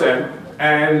he walks in,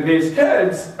 and these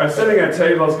kids are sitting at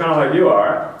tables kind of like you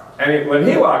are, and when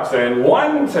he walks in,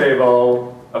 one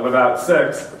table of about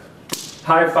 6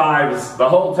 high fives, the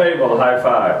whole table high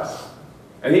fives.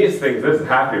 And he thinks this is a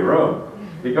happy room.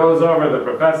 He goes over to the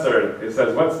professor, he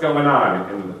says, what's going on?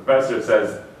 And the professor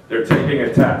says, they're taking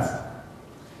a test.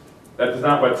 That is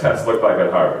not what tests look like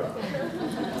at Harvard.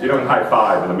 You don't high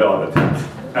five in the middle of the test,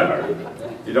 ever.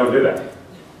 You don't do that.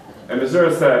 And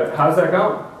Missouri said, how's that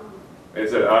going? And he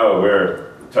said, oh,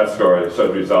 we're test score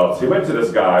showed results. He went to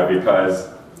this guy because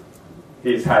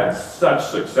he's had such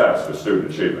success with student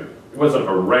achievement. It wasn't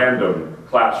a random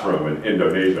classroom in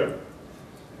Indonesia.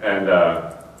 And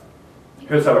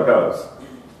here's how it goes.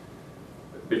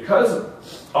 Because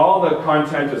all the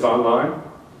content is online,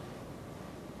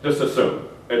 just assume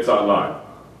it's online.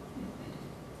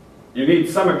 You need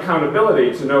some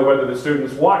accountability to know whether the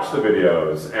students watched the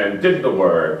videos and did the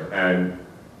work and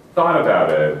thought about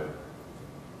it.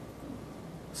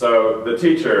 So the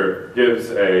teacher gives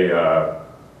a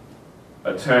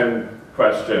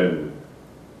 10-question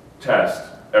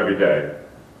test every day.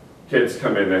 Kids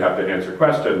come in, they have to answer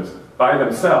questions by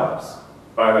themselves.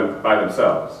 By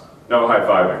themselves. No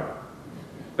high-fiving.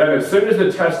 Then as soon as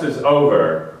the test is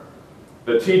over,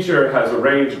 the teacher has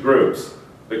arranged groups.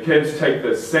 The kids take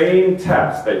the same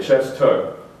test they just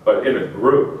took, but in a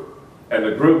group. And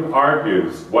the group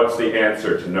argues what's the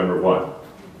answer to number 1.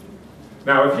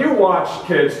 Now, if you watch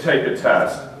kids take a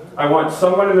test, I want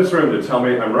someone in this room to tell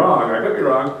me I'm wrong. I could be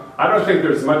wrong. I don't think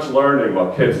there's much learning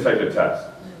while kids take a test.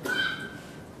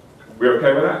 We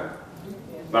okay with that?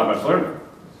 Not much learning.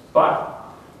 But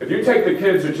if you take the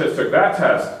kids who just took that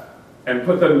test and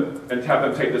put them and have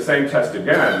them take the same test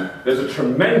again, there's a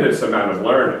tremendous amount of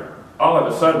learning. All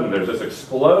of a sudden, there's this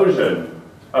explosion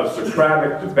of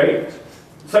Socratic debate.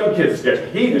 Some kids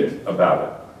get heated about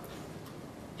it.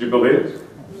 Do you believe it?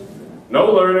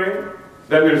 No learning,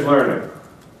 then there's learning.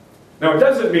 Now, it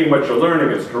doesn't mean what you're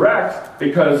learning is correct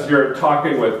because you're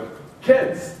talking with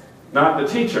kids, not the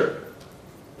teacher.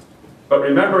 But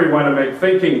remember, we want to make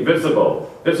thinking visible.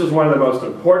 This is one of the most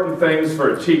important things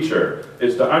for a teacher,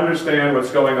 is to understand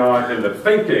what's going on in the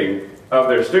thinking of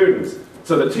their students.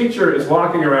 So the teacher is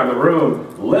walking around the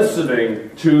room listening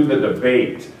to the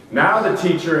debate. Now the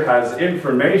teacher has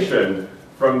information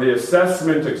from the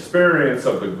assessment experience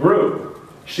of the group.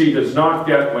 She does not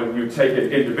get when you take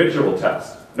an individual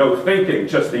test. No thinking,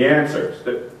 just the answers.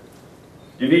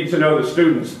 You need to know the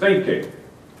students' thinking.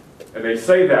 And they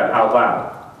say that out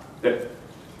loud.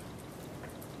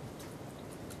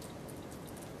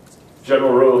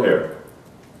 General rule here.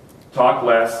 Talk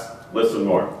less, listen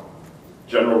more.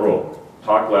 General rule.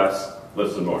 Talk less,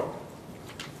 listen more.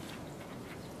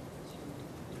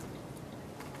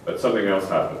 But something else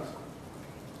happens.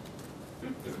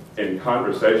 In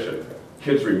conversation,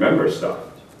 kids remember stuff.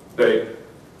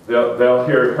 They'll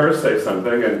hear her say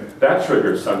something, and that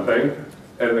triggers something,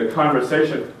 and the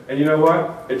conversation. And you know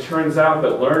what? It turns out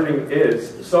that learning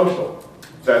is social.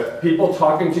 That people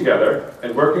talking together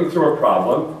and working through a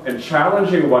problem and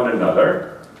challenging one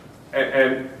another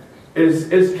and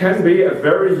can be a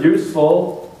very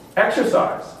useful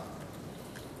exercise.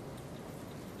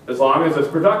 As long as it's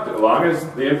productive, as long as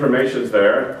the information's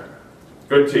there,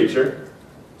 good teacher.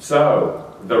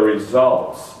 So, the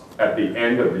results at the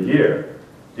end of the year.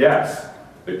 Yes,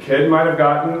 the kid might have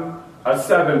gotten a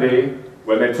 70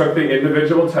 when they took the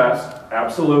individual test,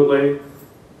 absolutely.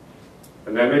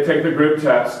 And then they take the group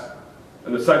test,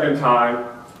 and the second time,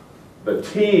 the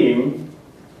team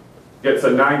gets a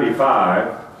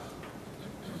 95.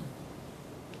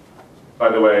 By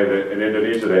the way, in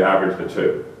Indonesia, they average the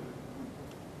 2.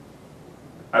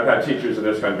 I've had teachers in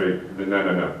this country,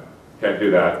 no, can't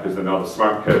do that, because then all the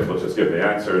smart kids will just give the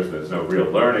answers, there's no real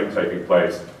learning taking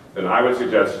place. Then I would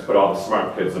suggest just put all the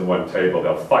smart kids in one table,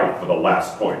 they'll fight for the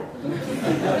last point.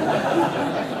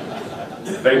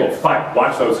 They will fight.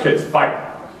 Watch those kids fight.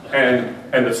 And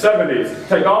and the 70s,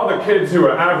 take all the kids who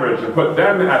are average and put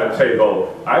them at a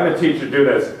table. I had a teacher do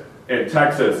this in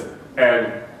Texas,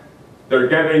 and they're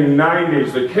getting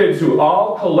 90s. The kids who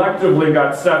all collectively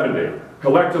got 70,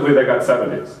 collectively they got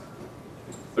 70s.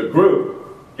 The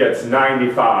group gets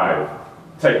 95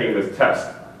 taking this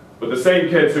test. But the same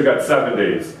kids who got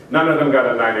 70s, none of them got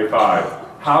a 95.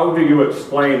 How do you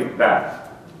explain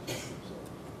that?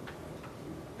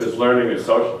 Because learning is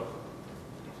social.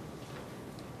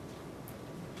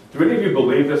 Do any of you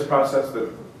believe this process,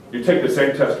 that you take the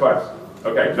same test twice?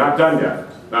 Okay, not done yet,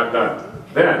 not done.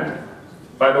 Then,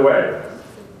 by the way,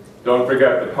 don't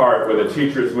forget the part where the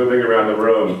teacher's moving around the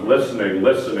room, listening,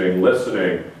 listening,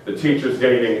 listening. The teacher's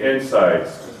gaining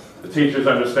insights. The teacher's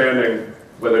understanding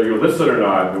whether you listen or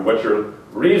not, and what your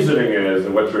reasoning is,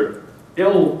 and what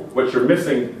your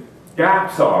missing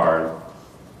gaps are.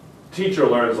 Teacher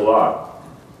learns a lot.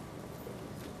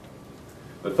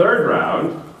 The third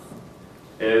round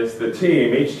is the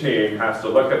team, each team has to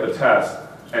look at the test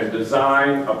and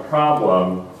design a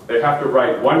problem. They have to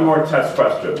write one more test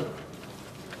question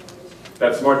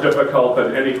that's more difficult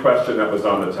than any question that was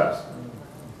on the test.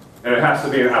 And it has to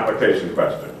be an application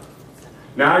question.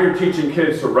 Now you're teaching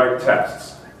kids to write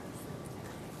tests.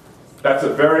 That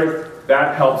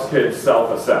helps kids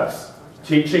self-assess.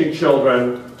 Teaching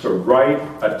children to write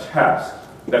a test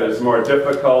that is more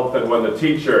difficult than when the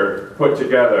teacher put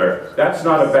together, that's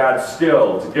not a bad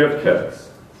skill to give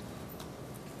kids.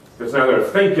 Because now they're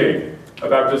thinking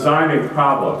about designing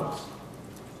problems.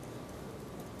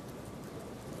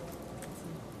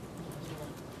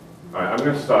 All right, I'm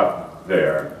going to stop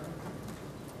there.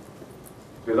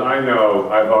 Because I know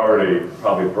I've already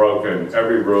probably broken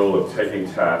every rule of taking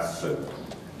tests and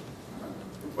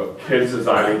what kids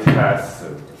designing tests.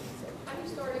 And How do you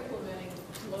start implementing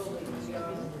slowly the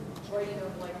writing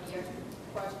of like the extra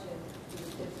question to the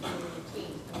kids in the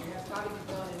teams? I mean, that's got to be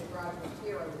done in a gradual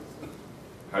tier, I would assume.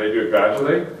 how do you do it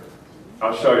gradually?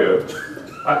 I'll show you.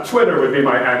 Twitter would be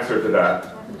my answer to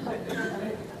that.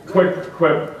 Quick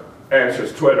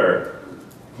answers, Twitter.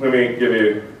 Let me give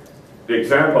you the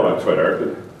example on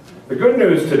Twitter. The good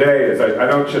news today is I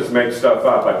don't just make stuff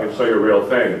up. I can show you real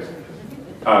things.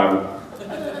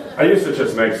 I used to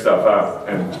just make stuff up,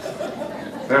 and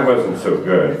that wasn't so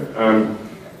good.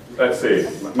 Let's see.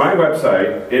 My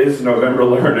website is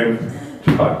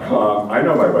novemberlearning.com. I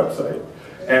know my website.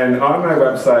 And on my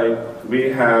website, we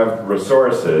have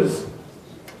resources.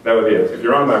 That would be it. If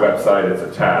you're on my website, it's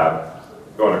a tab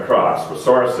going across,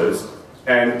 resources.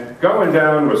 And going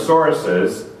down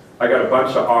resources, I got a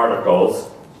bunch of articles.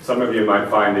 Some of you might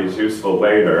find these useful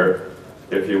later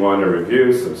if you want to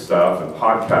review some stuff and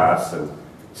podcasts. And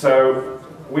so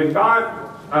we've got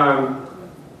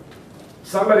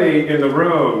somebody in the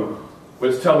room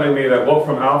was telling me that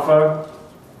Wolfram Alpha,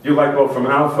 you like Wolfram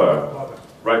Alpha,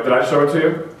 right? Did I show it to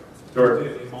you? Or,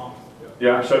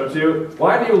 yeah, I showed it to you.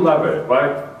 Why do you love it?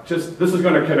 Why? Just this is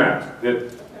going to connect.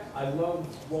 I love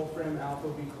Wolfram Alpha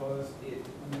because it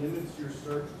limits your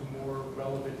search to more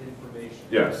relevant information.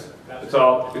 Yes, it's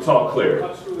all clear. It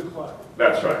cuts through the clutter.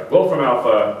 That's right. Wolfram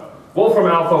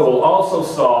Alpha will also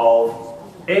solve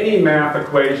any math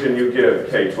equation you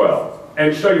give K-12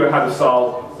 and show you how to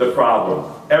solve the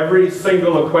problem. Every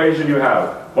single equation you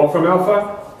have. Wolfram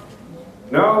Alpha?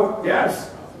 No?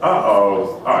 Yes?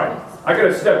 Uh-oh. All right. I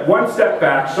got to one step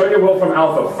back, show you Wolfram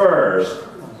Alpha first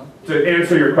to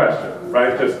answer your question,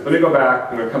 right? Just let me go back.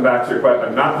 I'm going to come back to your question.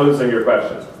 I'm not losing your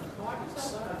question.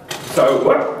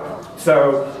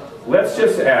 So let's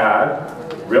just add,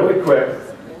 really quick,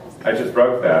 I just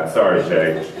broke that. Sorry,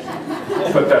 Jay.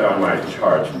 Put that on my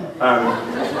charge.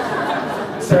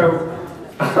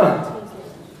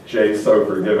 Jay's so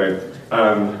forgiving.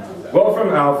 Wolfram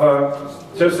Alpha,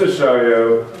 just to show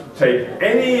you, take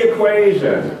any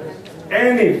equation,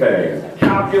 anything,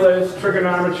 calculus,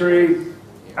 trigonometry,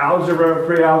 algebra,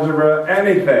 pre-algebra,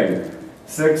 anything,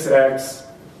 6x,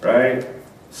 right,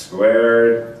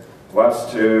 squared,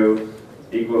 plus 2,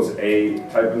 equals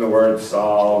 8, type in the word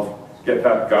solve, get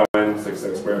that going,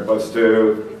 6x squared plus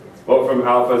 2. Wolfram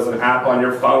Alpha is an app on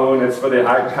your phone, it's for the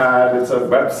iPad, it's a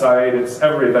website, it's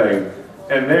everything.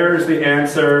 And there's the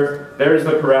answer, there's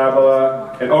the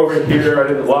parabola, and over here I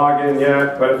didn't log in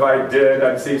yet, but if I did,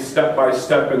 I'd see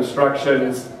step-by-step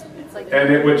instructions,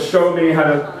 and it would show me how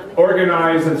to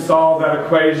organize and solve that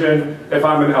equation if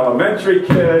I'm an elementary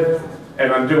kid,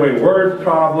 and I'm doing word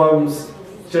problems,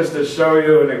 just to show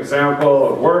you an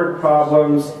example of word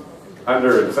problems.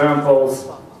 Under examples,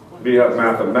 we have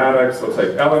mathematics, we'll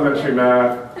take elementary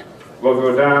math, we'll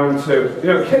go down to,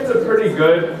 kids are pretty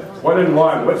good, 1 and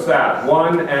 1, what's that?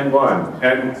 1 and 1.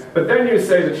 But then you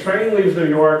say the train leaves New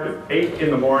York at 8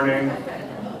 in the morning,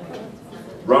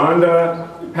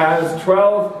 Rhonda has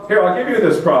 12, here, I'll give you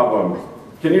this problem.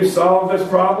 Can you solve this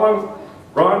problem?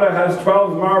 Rhonda has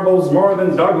 12 marbles more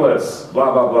than Douglas,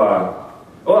 blah, blah, blah.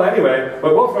 Well, anyway,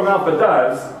 what Wolfram Alpha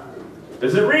does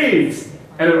is it reads,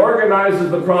 and it organizes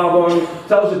the problem,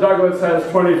 tells you Douglas has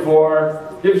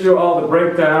 24, gives you all the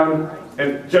breakdown,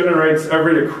 and generates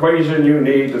every equation you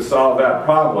need to solve that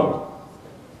problem.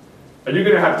 Are you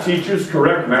going to have teachers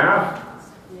correct math?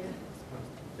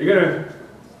 You're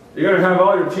going to have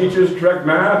all your teachers correct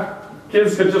math?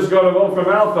 Kids could just go to Wolfram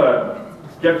Alpha,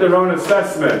 get their own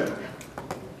assessment.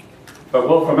 But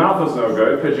Wolfram Alpha's no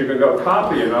good because you can go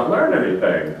copy and not learn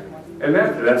anything. And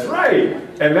that's right.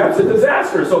 And that's a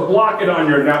disaster. So block it on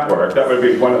your network. That would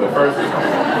be one of the first things.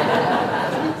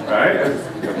 Right?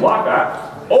 And block that.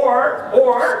 Or,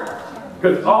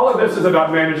 because all of this is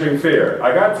about managing fear.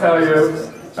 I got to tell you,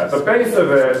 at the base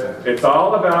of it, it's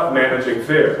all about managing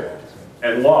fear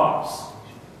and loss.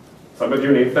 Some of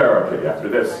you need therapy after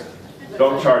this.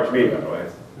 Don't charge me, by the way.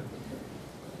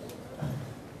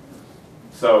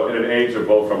 So in an age of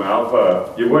Wolfram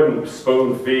Alpha, you wouldn't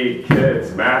spoon-feed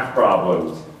kids math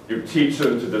problems. You teach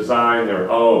them to design their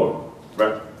own.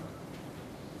 Right?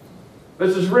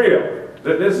 This is real.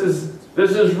 This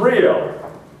is real.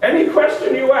 Any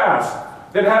question you ask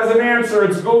that has an answer,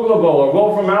 it's Googleable or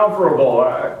Wolfram Alpha-able.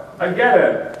 I get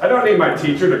it. I don't need my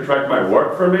teacher to correct my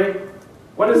work for me.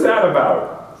 What is that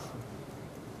about?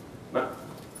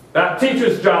 That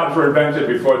teachers' jobs were invented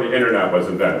before the internet was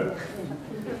invented.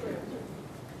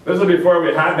 This is before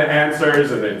we had the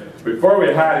answers and before we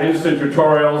had instant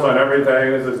tutorials on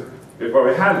everything. This is before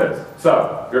we had this.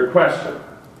 So, your question.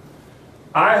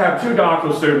 I have 2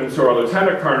 doctoral students who are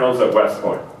lieutenant colonels at West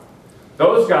Point.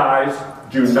 Those guys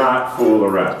do not fool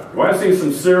around. You want to see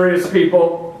some serious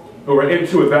people who are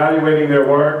into evaluating their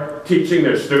work, teaching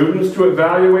their students to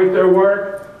evaluate their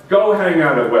work? Go hang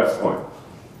out at West Point.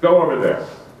 Go over there.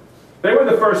 They were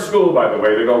the first school, by the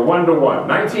way, to go 1-to-1,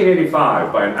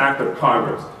 1985, by an act of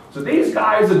Congress. So these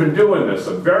guys have been doing this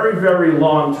a very, very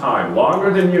long time,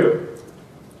 longer than you.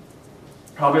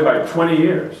 Probably about 20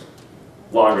 years,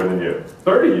 longer than you,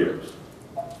 30 years.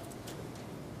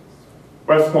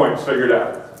 West Point's figured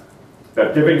out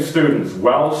that giving students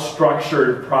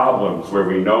well-structured problems where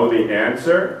we know the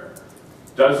answer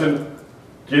doesn't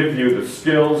give you the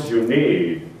skills you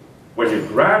need when you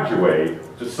graduate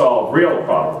to solve real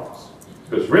problems.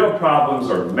 Because real problems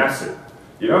are messy.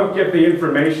 You don't get the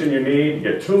information you need,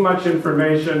 you get too much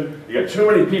information, you get too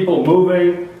many people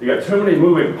moving, you get too many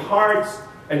moving parts,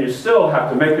 and you still have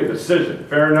to make a decision.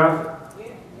 Fair enough?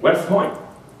 West Point.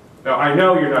 Now, I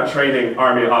know you're not training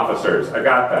Army officers. I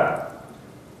got that.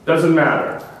 Doesn't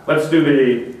matter. Let's do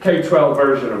the K-12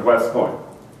 version of West Point.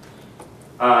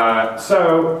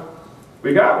 So,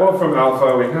 we got Wolfram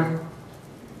Alpha.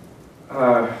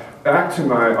 Back to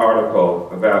my article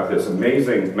about this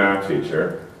amazing math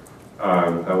teacher.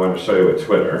 I want to show you a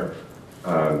Twitter.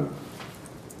 Did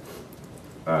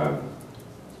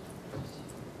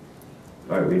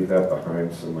I leave that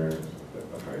behind somewhere?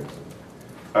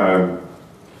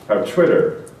 How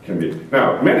Twitter can be.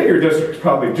 Now, many of your districts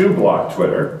probably do block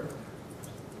Twitter,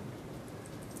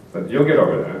 but you'll get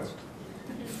over that.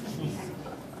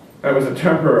 That was a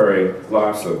temporary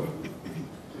loss of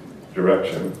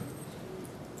direction.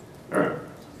 All right.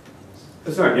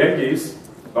 It's not Yankees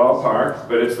ballpark,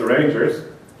 but it's the Rangers.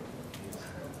 It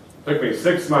took me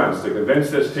 6 months to convince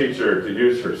this teacher to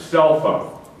use her cell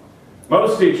phone.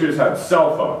 Most teachers have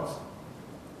cell phones,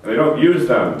 and they don't use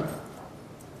them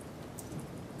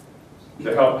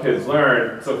to help kids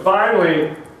learn. So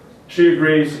finally, she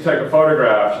agrees to take a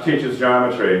photograph. She teaches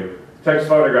geometry. Takes a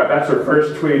photograph. That's her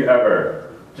first tweet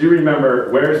ever. Do you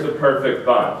remember, where's the perfect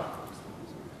bun?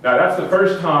 Now, that's the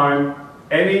first time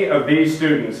any of these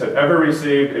students have ever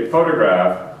received a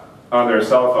photograph on their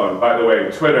cell phone. By the way,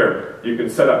 Twitter, you can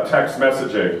set up text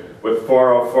messaging with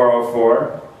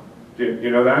 40404. Do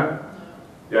you know that?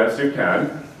 Yes, you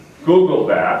can. Google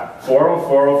that,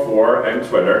 40404 and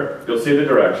Twitter. You'll see the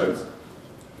directions.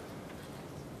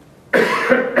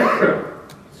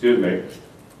 Excuse me.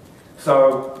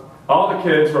 So all the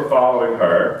kids were following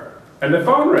her, and the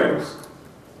phone rings.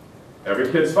 Every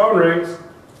kid's phone rings.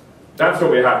 That's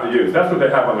what we have to use. That's what they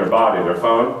have on their body, their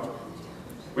phone.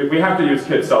 We have to use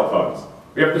kids' cell phones.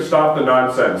 We have to stop the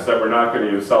nonsense that we're not going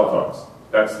to use cell phones.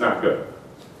 That's not good.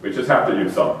 We just have to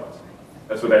use cell phones.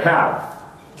 That's what they have.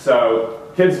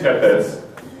 So kids get this,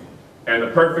 and the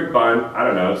perfect bun, I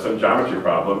don't know, some geometry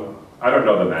problem. I don't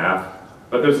know the math.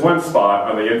 But there's one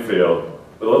spot on the infield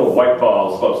where the little white ball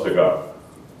is supposed to go.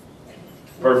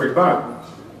 Perfect bun.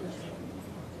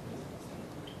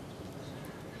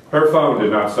 Her phone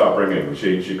did not stop ringing.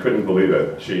 She couldn't believe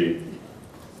it. She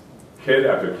Kid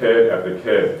after kid after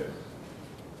kid.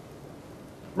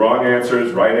 Wrong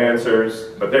answers, right answers,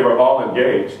 but they were all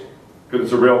engaged because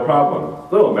it's a real problem. A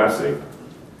little messy.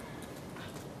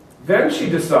 Then she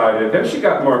decided, then she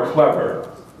got more clever,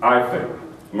 I think,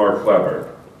 more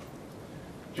clever.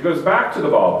 She goes back to the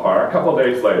ballpark a couple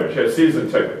days later. She has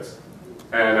season tickets.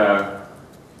 And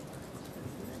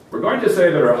we're going to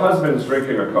say that her husband's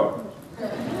drinking a Coke.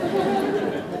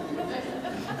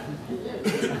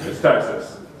 It's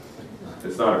Texas.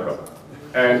 It's not a Coke.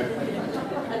 And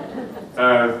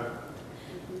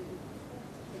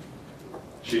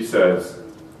she says,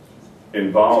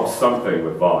 involves something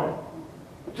with volume.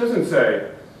 It doesn't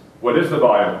say, what is the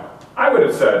volume? I would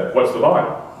have said, what's the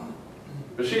volume?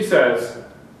 But she says,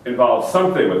 involves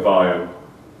something with volume.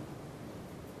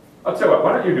 I'll tell you what,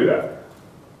 why don't you do that?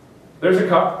 There's a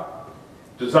cup.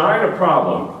 Design a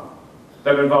problem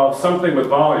that involves something with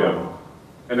volume,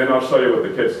 and then I'll show you what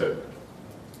the kids did.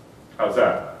 How's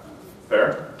that?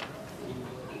 Fair?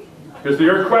 Because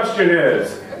your question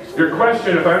is, if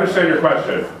I understand your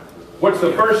question, what's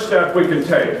the first step we can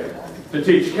take to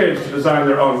teach kids to design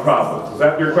their own problems? Is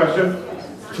that your question?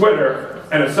 Twitter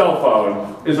and a cell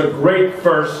phone is a great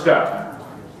first step.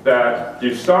 That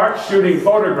you start shooting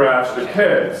photographs to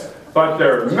kids, but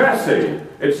they're messy.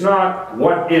 It's not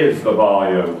what is the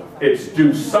volume, it's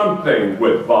do something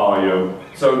with volume.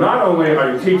 So not only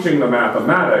are you teaching the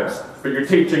mathematics, but you're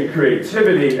teaching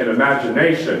creativity and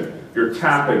imagination. You're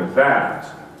tapping that.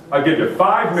 I'll give you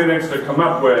 5 minutes to come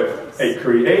up with a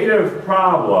creative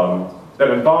problem that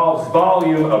involves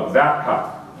volume of that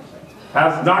cup.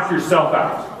 Knock yourself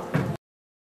out.